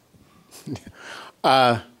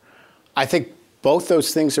that? I think both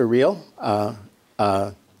those things are real.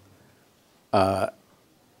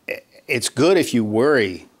 It's good if you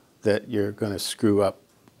worry that you're going to screw up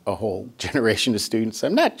a whole generation of students.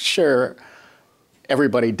 I'm not sure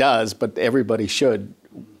everybody does, but everybody should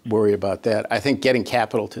worry about that. I think getting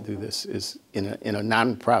capital to do this is in a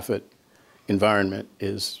nonprofit environment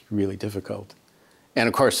is really difficult. And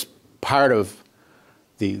of course, part of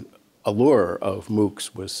the allure of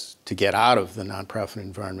MOOCs was to get out of the nonprofit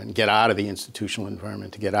environment, get out of the institutional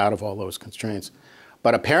environment, to get out of all those constraints.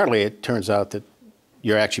 But apparently it turns out that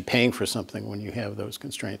you're actually paying for something when you have those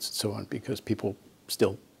constraints and so on, because people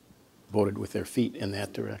still voted with their feet in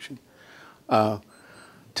that direction.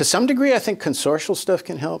 To some degree, I think consortial stuff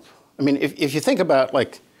can help. I mean, if you think about,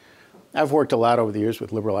 like, I've worked a lot over the years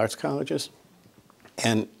with liberal arts colleges,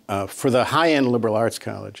 and for the high-end liberal arts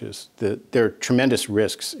colleges, there are tremendous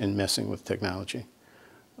risks in messing with technology.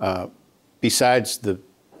 Besides the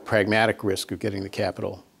pragmatic risk of getting the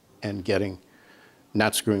capital and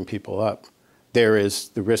not screwing people up, there is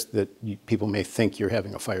the risk that people may think you're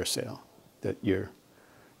having a fire sale, that you're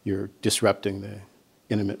disrupting the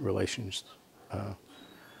intimate relations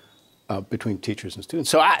between teachers and students.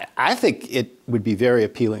 So I think it would be very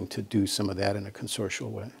appealing to do some of that in a consortial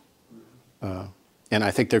way. And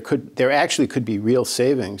I think there actually could be real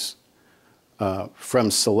savings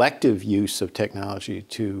from selective use of technology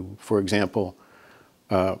to, for example,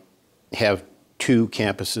 have 2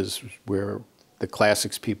 campuses where the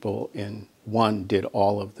classics people in one did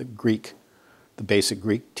all of the basic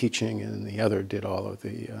Greek teaching, and the other did all of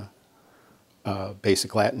the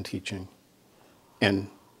basic Latin teaching, and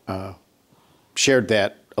shared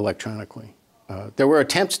that electronically. There were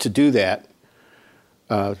attempts to do that,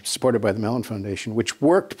 supported by the Mellon Foundation, which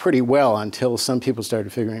worked pretty well until some people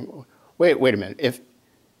started figuring, wait a minute,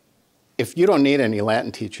 if you don't need any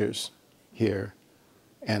Latin teachers here,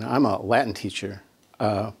 and I'm a Latin teacher,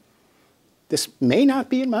 this may not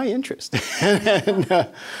be in my interest. And,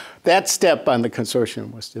 that step on the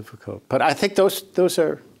consortium was difficult. But I think those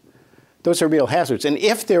are real hazards. And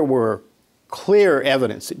if there were clear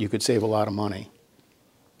evidence that you could save a lot of money,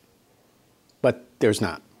 but there's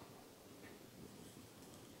not.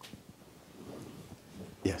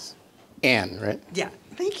 Yes. Anne, right? Yeah,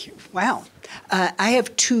 thank you. Wow. I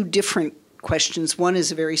have 2 different questions. One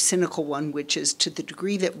is a very cynical one, which is to the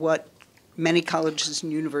degree that what many colleges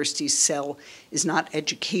and universities sell is not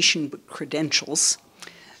education but credentials.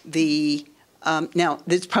 Now,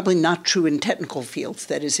 that's probably not true in technical fields.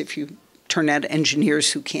 That is, if you turn out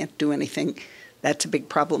engineers who can't do anything, that's a big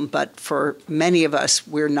problem. But for many of us,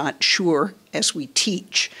 we're not sure as we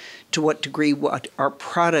teach to what degree what our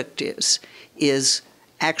product is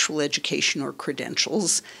actual education or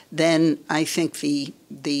credentials. Then I think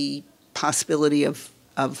the possibility of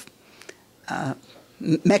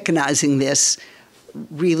mechanizing this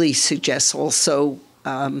really suggests also,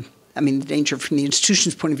 the danger from the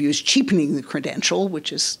institution's point of view is cheapening the credential,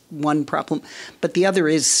 which is one problem. But the other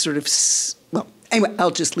is sort of, anyway, I'll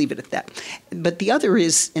just leave it at that. But the other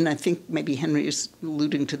is, and I think maybe Henry is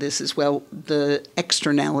alluding to this as well, the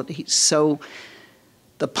externalities. So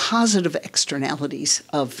the positive externalities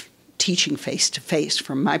of teaching face-to-face,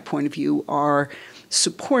 from my point of view, are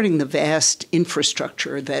supporting the vast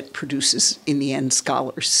infrastructure that produces, in the end,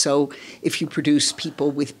 scholars. So if you produce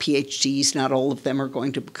people with PhDs, not all of them are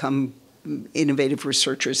going to become innovative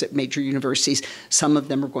researchers at major universities. Some of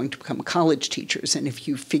them are going to become college teachers. And if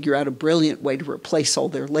you figure out a brilliant way to replace all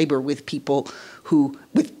their labor with people who,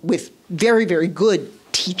 with very, very good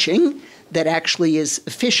teaching that actually is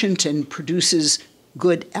efficient and produces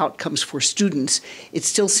good outcomes for students, it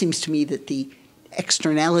still seems to me that the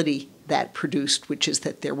externality that produced, which is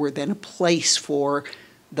that there were then a place for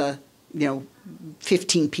the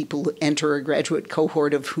 15 people who enter a graduate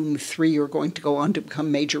cohort, of whom 3 are going to go on to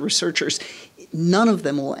become major researchers. None of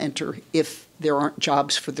them will enter if there aren't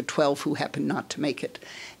jobs for the 12 who happen not to make it.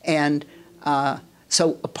 And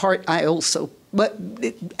so what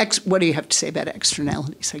do you have to say about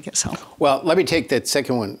externalities, I guess? Well, let me take that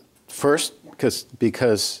second one first,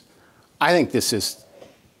 because I think this is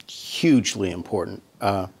hugely important.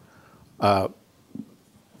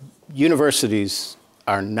 Universities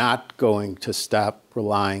are not going to stop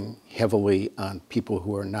relying heavily on people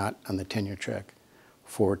who are not on the tenure track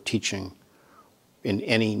for teaching in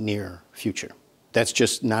any near future. That's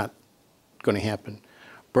just not going to happen.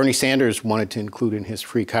 Bernie Sanders wanted to include in his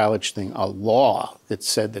free college thing a law that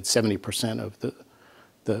said that 70% of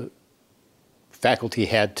the faculty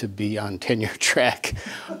had to be on tenure track.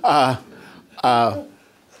 I'm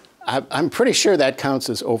pretty sure that counts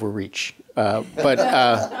as overreach. So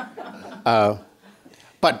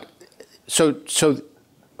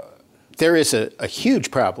there is a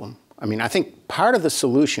huge problem. I mean, I think part of the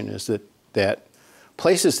solution is that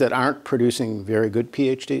places that aren't producing very good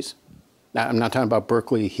PhDs, now, I'm not talking about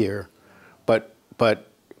Berkeley here, but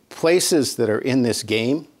places that are in this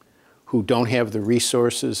game who don't have the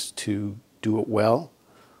resources to do it well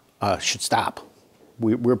should stop.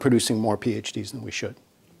 We're producing more PhDs than we should.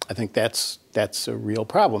 I think that's a real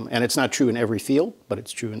problem. And it's not true in every field, but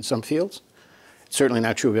it's true in some fields. It's certainly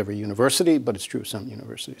not true of every university, but it's true of some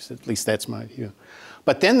universities. At least that's my view.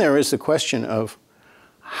 But then there is the question of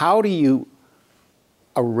how do you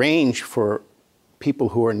arrange for people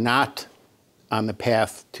who are not on the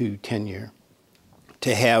path to tenure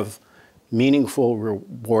to have meaningful,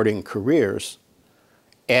 rewarding careers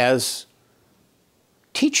as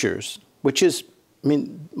teachers, which is, I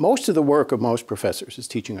mean, most of the work of most professors is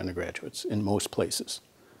teaching undergraduates in most places,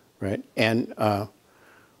 right? And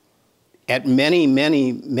at many,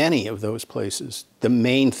 many, many of those places, the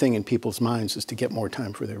main thing in people's minds is to get more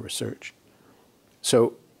time for their research.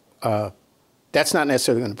 So that's not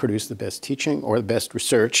necessarily going to produce the best teaching or the best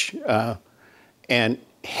research. And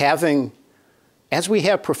having, as we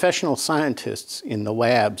have professional scientists in the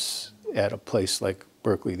labs at a place like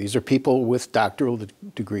Berkeley, these are people with doctoral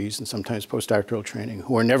degrees and sometimes postdoctoral training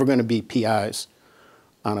who are never going to be PIs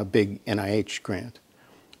on a big NIH grant,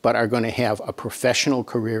 but are going to have a professional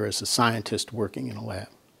career as a scientist working in a lab.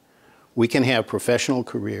 We can have professional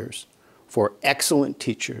careers for excellent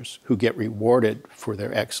teachers who get rewarded for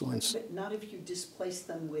their excellence. But not if you displace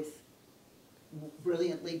them with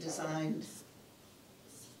brilliantly designed.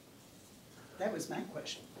 That was my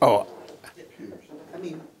question. Oh, I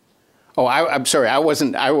mean. oh, I'm sorry. I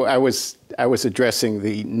wasn't. I was addressing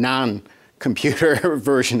the non-computer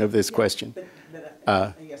version of this question. But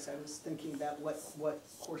I guess I was thinking about what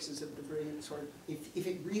courses of the brilliant sort, if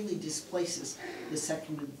it really displaces the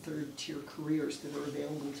second and third tier careers that are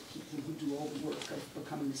available to people who do all the work of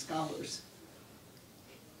becoming scholars.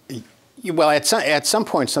 Well, at some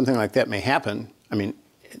point, something like that may happen. I mean,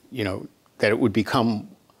 you know, that it would become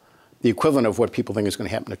the equivalent of what people think is going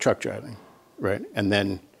to happen to truck driving, right? And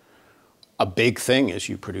then a big thing is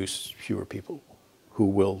you produce fewer people who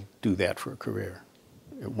will do that for a career,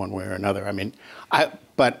 one way or another. I mean,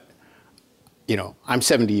 but you know, I'm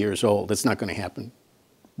 70 years old. It's not going to happen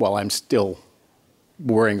while I'm still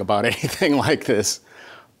worrying about anything like this.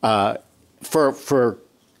 For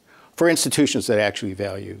institutions that actually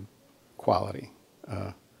value quality.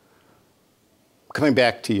 Coming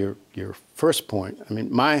back to your first point, I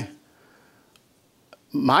mean,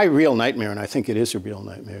 my real nightmare, and I think it is a real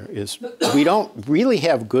nightmare, is we don't really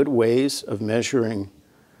have good ways of measuring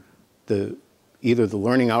either the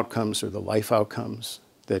learning outcomes or the life outcomes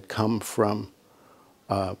that come from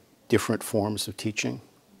different forms of teaching.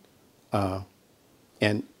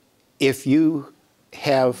 And if you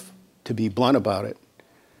have, to be blunt about it,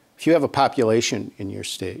 if you have a population in your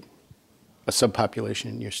state, a subpopulation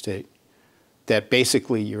in your state, that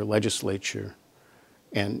basically your legislature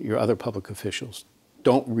and your other public officials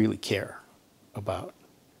don't really care about,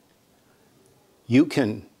 you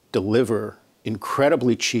can deliver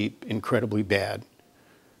incredibly cheap, incredibly bad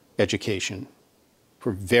education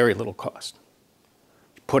for very little cost.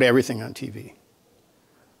 Put everything on TV.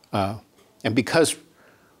 And because,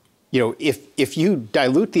 you know, if you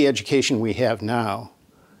dilute the education we have now,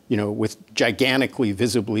 you know, with gigantically,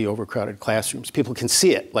 visibly overcrowded classrooms, people can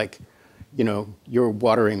see it, like, you know, you're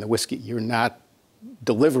watering the whiskey, you're not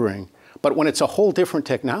delivering. But when it's a whole different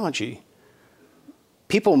technology,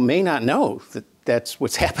 people may not know that that's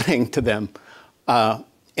what's happening to them. I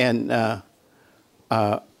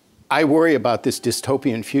worry about this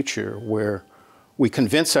dystopian future where we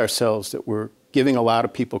convince ourselves that we're giving a lot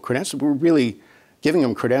of people credentials. We're really giving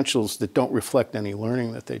them credentials that don't reflect any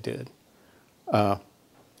learning that they did. I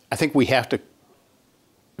think we have to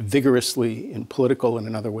vigorously, in political and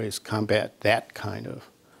in other ways, combat that kind of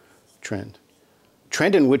trend.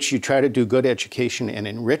 Trend in which you try to do good education and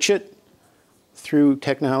enrich it through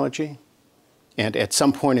technology, and at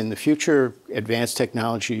some point in the future, advance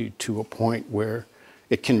technology to a point where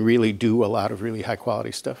it can really do a lot of really high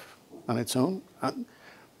quality stuff on its own.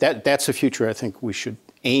 That's a future I think we should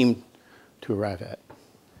aim to arrive at.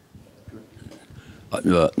 I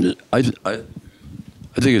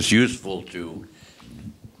think it's useful to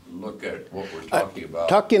look at what we're talking about.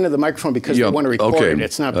 Talk into the microphone because we want to record it.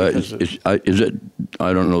 It's not because I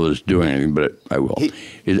don't know that it's doing anything, but I will.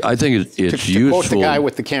 I think it's useful. To quote the guy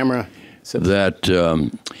with the camera,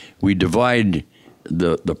 that we divide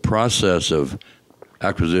the process of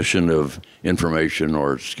acquisition of information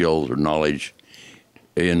or skills or knowledge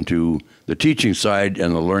into the teaching side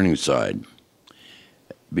and the learning side.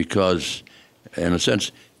 Because, in a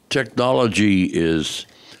sense, technology is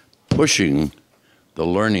pushing the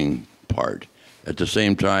learning part. At the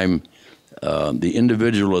same time, the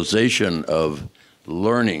individualization of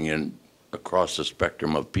learning across the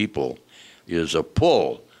spectrum of people is a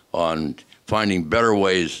pull on finding better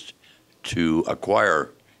ways to acquire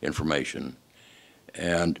information.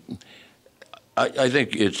 And I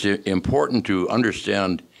think it's important to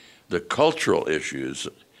understand the cultural issues,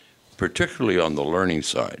 particularly on the learning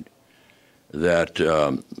side, that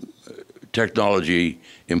technology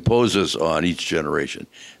imposes on each generation.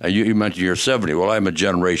 And you mentioned you're 70. Well, I'm a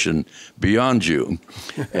generation beyond you.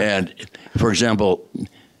 And, for example,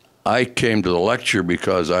 I came to the lecture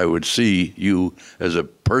because I would see you as a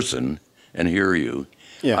person and hear you.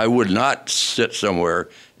 Yeah. I would not sit somewhere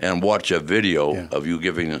and watch a video of you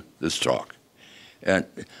giving this talk. And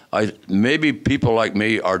maybe people like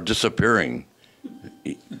me are disappearing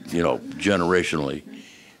generationally.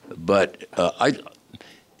 But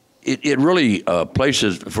it really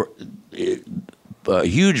places a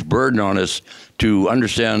huge burden on us to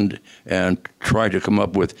understand and try to come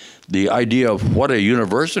up with the idea of what a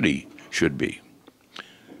university should be.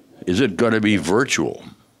 Is it going to be virtual?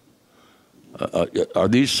 Are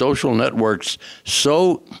these social networks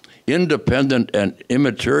so independent and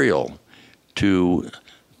immaterial to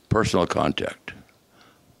personal contact?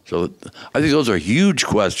 So I think those are huge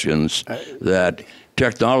questions that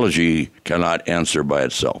technology cannot answer by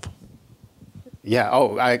itself. Yeah,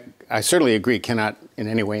 I certainly agree, cannot in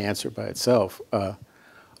any way answer by itself.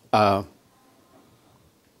 I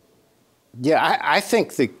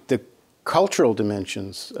think the cultural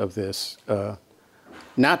dimensions of this,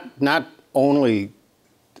 not only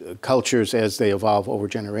cultures as they evolve over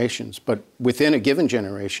generations, but within a given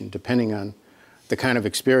generation, depending on the kind of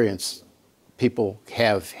experience people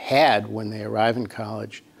have had when they arrive in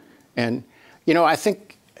college. And, I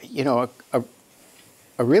think,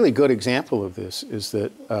 a really good example of this is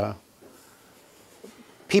that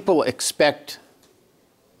people expect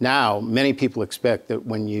now, many people expect that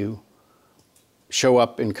when you show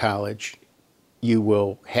up in college, you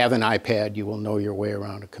will have an iPad, you will know your way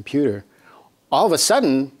around a computer. All of a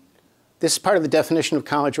sudden, this is part of the definition of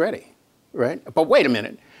college ready, right? But wait a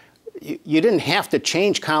minute. You didn't have to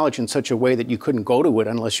change college in such a way that you couldn't go to it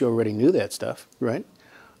unless you already knew that stuff, right?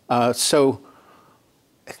 So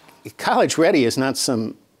college ready is not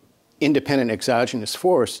some independent exogenous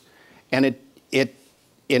force, and it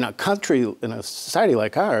in a country, in a society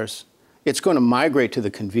like ours, it's going to migrate to the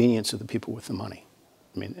convenience of the people with the money.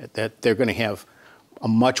 I mean, that they're going to have a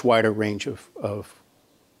much wider range of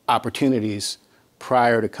opportunities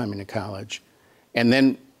prior to coming to college, and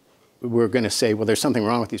then we're going to say, well, there's something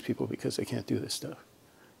wrong with these people because they can't do this stuff.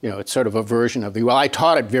 It's sort of a version of well, I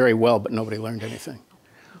taught it very well, but nobody learned anything.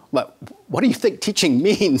 But what do you think teaching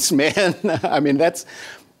means, man? I mean, that's,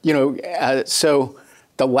 so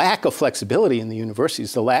the lack of flexibility in the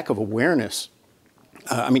universities, the lack of awareness.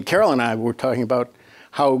 Carol and I were talking about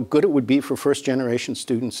how good it would be for first-generation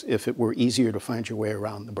students if it were easier to find your way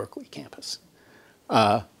around the Berkeley campus.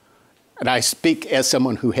 And I speak as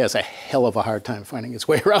someone who has a hell of a hard time finding his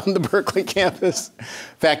way around the Berkeley campus. In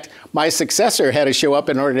fact, my successor had to show up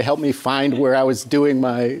in order to help me find where I was doing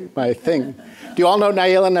my thing. Do you all know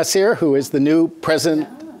Naila Nasir, who is the new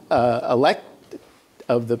president-elect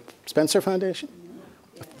of the Spencer Foundation?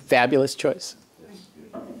 A fabulous choice.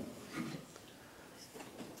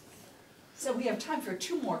 So we have time for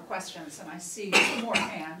 2 more questions, and I see 2 more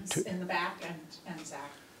hands in the back, and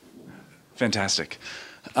Zach. Fantastic.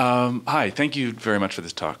 Hi, thank you very much for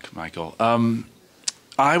this talk, Michael.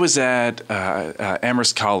 I was at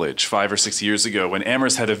Amherst College 5 or 6 years ago when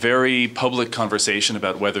Amherst had a very public conversation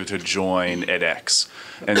about whether to join edX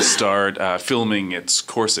and start filming its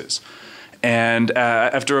courses. And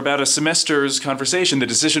after about a semester's conversation, the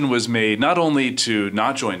decision was made not only to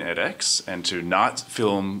not join edX and to not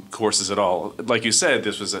film courses at all. Like you said,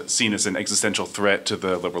 this was seen as an existential threat to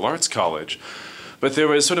the liberal arts college. But there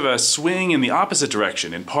was sort of a swing in the opposite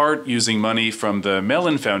direction, in part using money from the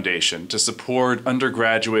Mellon Foundation to support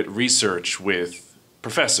undergraduate research with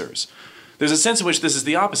professors. There's a sense in which this is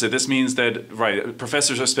the opposite. This means that,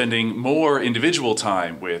 professors are spending more individual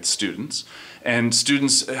time with students, and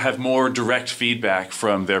students have more direct feedback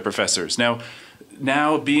from their professors.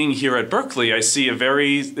 Now being here at Berkeley, I see a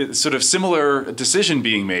very sort of similar decision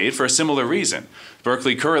being made for a similar reason.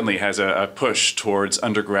 Berkeley currently has a push towards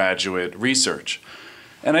undergraduate research.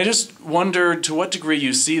 And I just wondered to what degree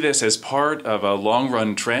you see this as part of a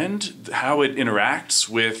long-run trend, how it interacts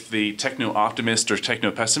with the techno-optimist or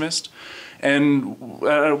techno-pessimist, and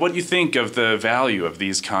what you think of the value of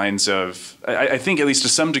these kinds of, I think at least to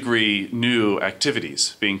some degree, new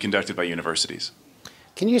activities being conducted by universities.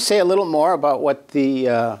 Can you say a little more about what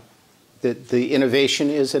the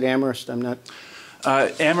innovation is at Amherst? I'm not...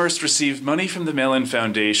 Amherst received money from the Mellon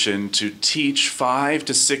Foundation to teach 5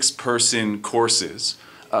 to 6 person courses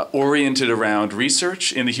oriented around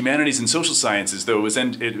research in the humanities and social sciences, though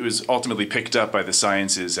it was ultimately picked up by the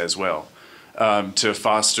sciences as well, to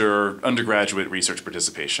foster undergraduate research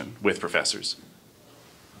participation with professors.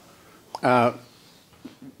 Yeah,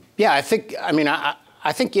 I think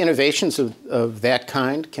innovations of that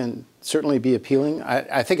kind can certainly be appealing.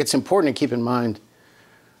 I think it's important to keep in mind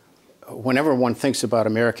whenever one thinks about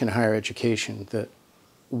American higher education, that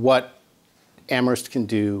what Amherst can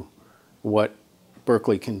do, what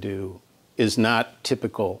Berkeley can do, is not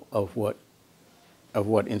typical of what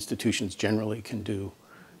institutions generally can do.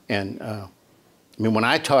 And when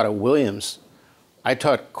I taught at Williams, I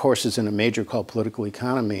taught courses in a major called political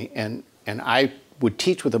economy, and I would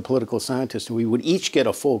teach with a political scientist, and we would each get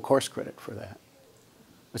a full course credit for that.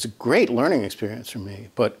 It was a great learning experience for me,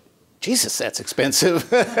 but Jesus, that's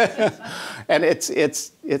expensive. And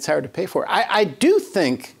it's hard to pay for. I do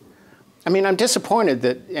think, I mean, I'm disappointed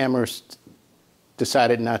that Amherst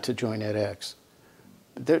decided not to join edX.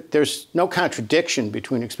 There's no contradiction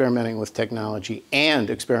between experimenting with technology and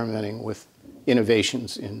experimenting with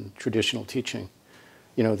innovations in traditional teaching.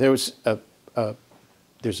 You know, there's a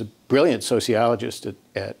brilliant sociologist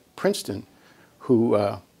at Princeton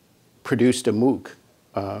who produced a MOOC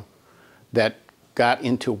that got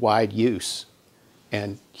into wide use,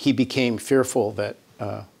 and he became fearful that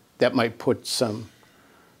that might put some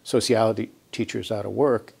sociology teachers out of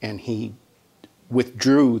work, and he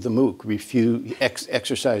withdrew the MOOC,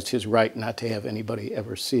 exercised his right not to have anybody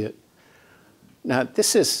ever see it. Now,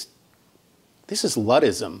 this is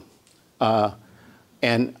Luddism,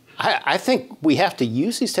 and I think we have to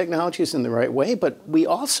use these technologies in the right way, but we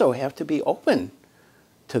also have to be open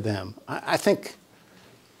to them. I think,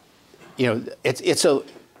 you know, it's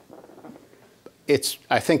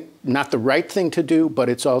I think not the right thing to do, but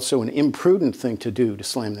it's also an imprudent thing to do to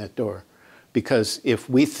slam that door, because if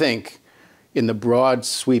we think in the broad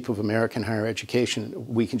sweep of American higher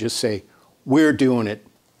education, we can just say, we're doing it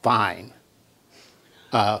fine.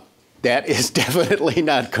 That is definitely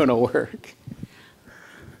not going to work.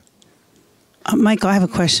 Michael, I have a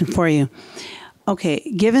question for you. Okay,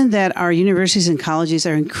 given that our universities and colleges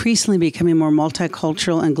are increasingly becoming more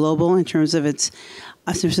multicultural and global in terms of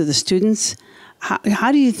the students,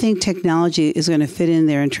 how do you think technology is going to fit in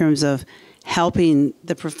there in terms of helping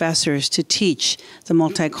the professors to teach the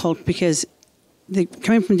multicultural? Because they're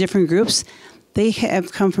coming from different groups, they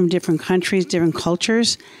have come from different countries, different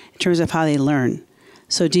cultures in terms of how they learn.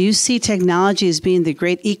 So do you see technology as being the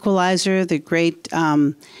great equalizer, the great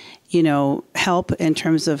help in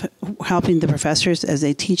terms of helping the professors as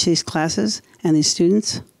they teach these classes and these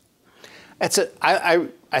students? I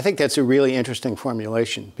think that's a really interesting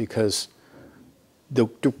formulation, because the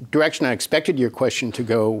direction I expected your question to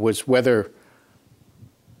go was whether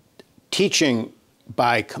teaching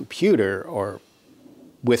by computer or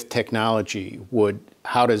with technology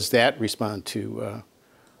how does that respond to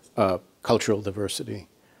cultural diversity?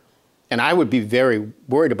 And I would be very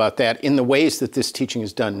worried about that in the ways that this teaching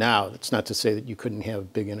is done now. It's not to say that you couldn't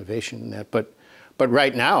have big innovation in that, but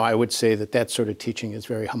right now I would say that sort of teaching is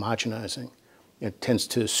very homogenizing. It tends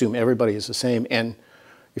to assume everybody is the same. And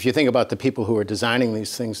if you think about the people who are designing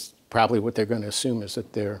these things, probably what they're going to assume is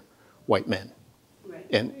that they're white men.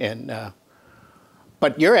 Right.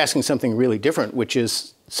 But you're asking something really different, which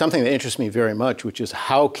is something that interests me very much, which is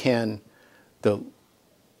how can the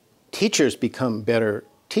teachers become better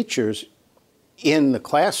teachers in the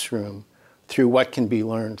classroom through what can be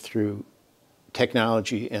learned through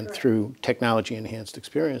technology and through technology-enhanced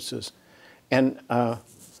experiences. And I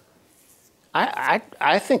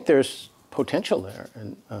think there's potential there.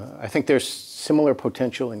 And I think there's similar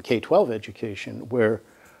potential in K-12 education, where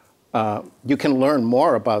you can learn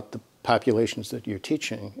more about the populations that you're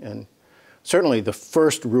teaching. And certainly the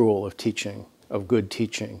first rule of teaching, of good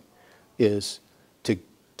teaching, is to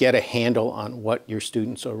get a handle on what your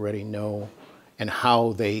students already know and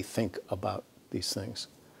how they think about these things.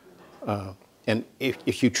 And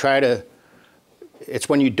if you try to, it's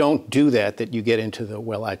when you don't do that that you get into the,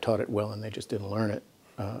 well, I taught it well and they just didn't learn it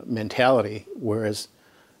mentality, whereas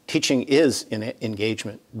teaching is an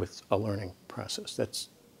engagement with a learning process. That's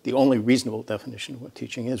the only reasonable definition of what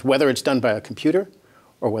teaching is, whether it's done by a computer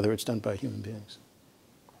or whether it's done by human beings.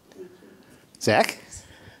 Zach?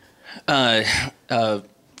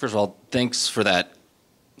 First of all, thanks for that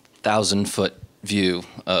 1,000-foot view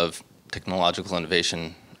of technological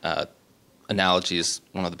innovation. Analogy is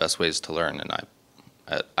one of the best ways to learn, and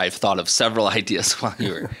I've thought of several ideas while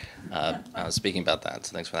you were speaking about that,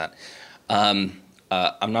 so thanks for that. I'm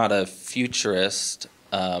not a futurist,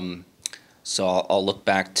 so I'll look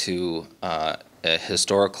back to a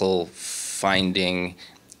historical finding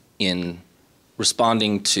in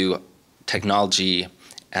responding to technology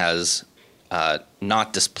as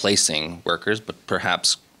not displacing workers, but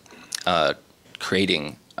perhaps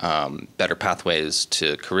creating better pathways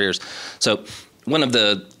to careers. So one of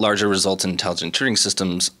the larger results in intelligent tutoring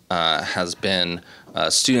systems has been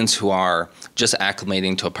students who are just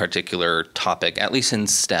acclimating to a particular topic, at least in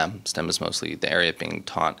STEM. STEM is mostly the area being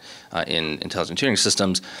taught in intelligent tutoring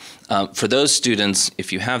systems. For those students,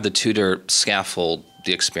 if you have the tutor scaffold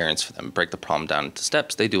the experience for them, break the problem down into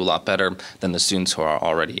steps, they do a lot better than the students who are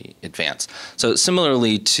already advanced. So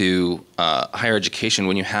similarly to higher education,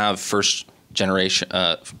 when you have first generation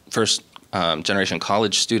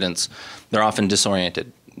college students, they're often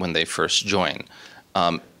disoriented when they first join.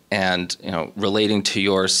 And relating to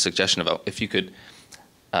your suggestion about if you could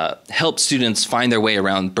help students find their way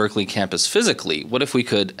around Berkeley campus physically, what if we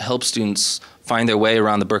could help students find their way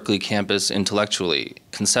around the Berkeley campus intellectually,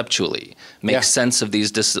 conceptually, make sense of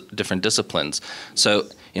these different disciplines? So,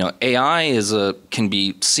 AI can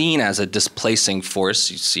be seen as a displacing force.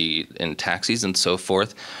 You see in taxis and so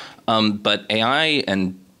forth. But AI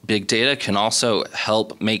and big data can also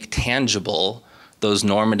help make tangible those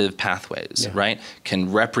normative pathways, right?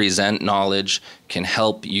 Can represent knowledge, can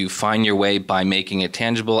help you find your way by making it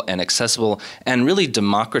tangible and accessible, and really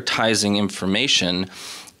democratizing information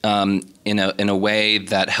in a way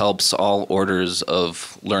that helps all orders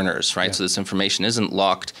of learners, right? So this information isn't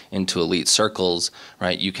locked into elite circles,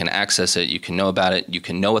 right? You can access it, you can know about it, you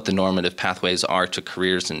can know what the normative pathways are to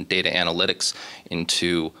careers in data analytics,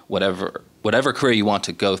 into whatever career you want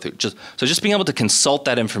to go through. Just being able to consult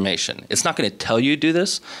that information. It's not going to tell you to do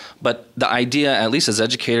this, but the idea, at least as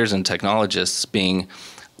educators and technologists, being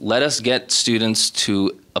let us get students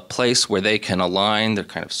to a place where they can align their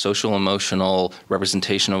kind of social emotional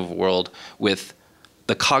representation of the world with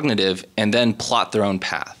the cognitive and then plot their own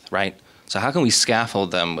path, right? So how can we scaffold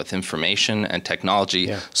them with information and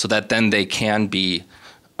technology so that then they can be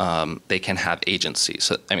they can have agency.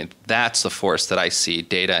 So, that's the force that I see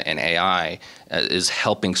data and AI is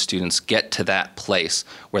helping students get to that place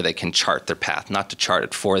where they can chart their path, not to chart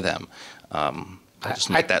it for them. I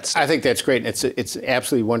think that's great. It's an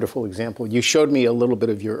absolutely wonderful example. You showed me a little bit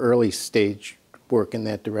of your early stage work in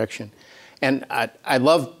that direction. And I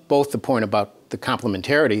love both the point about the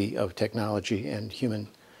complementarity of technology and human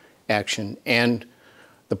action and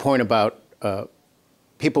the point about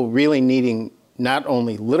people really needing not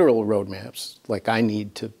only literal roadmaps, like I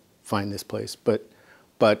need to find this place, but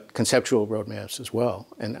conceptual roadmaps as well.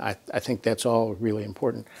 And I think that's all really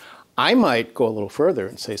important. I might go a little further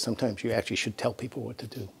and say sometimes you actually should tell people what to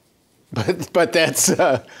do. But that's,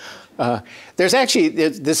 there's actually,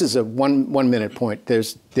 this is a one minute point.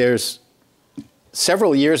 There's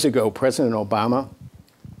several years ago, President Obama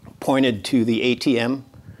pointed to the ATM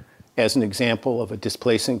as an example of a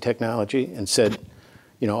displacing technology and said,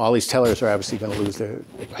 all these tellers are obviously going to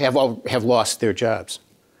have lost their jobs.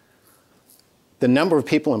 The number of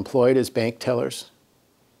people employed as bank tellers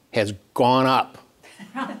has gone up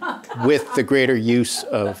with the greater use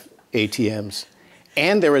of ATMs.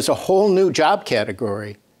 And there is a whole new job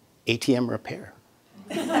category, ATM repair.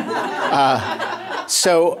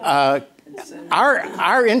 So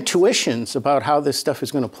our intuitions about how this stuff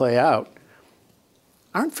is going to play out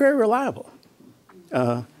aren't very reliable.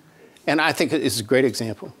 And I think it's a great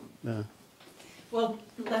example. Well,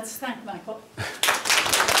 let's thank Michael.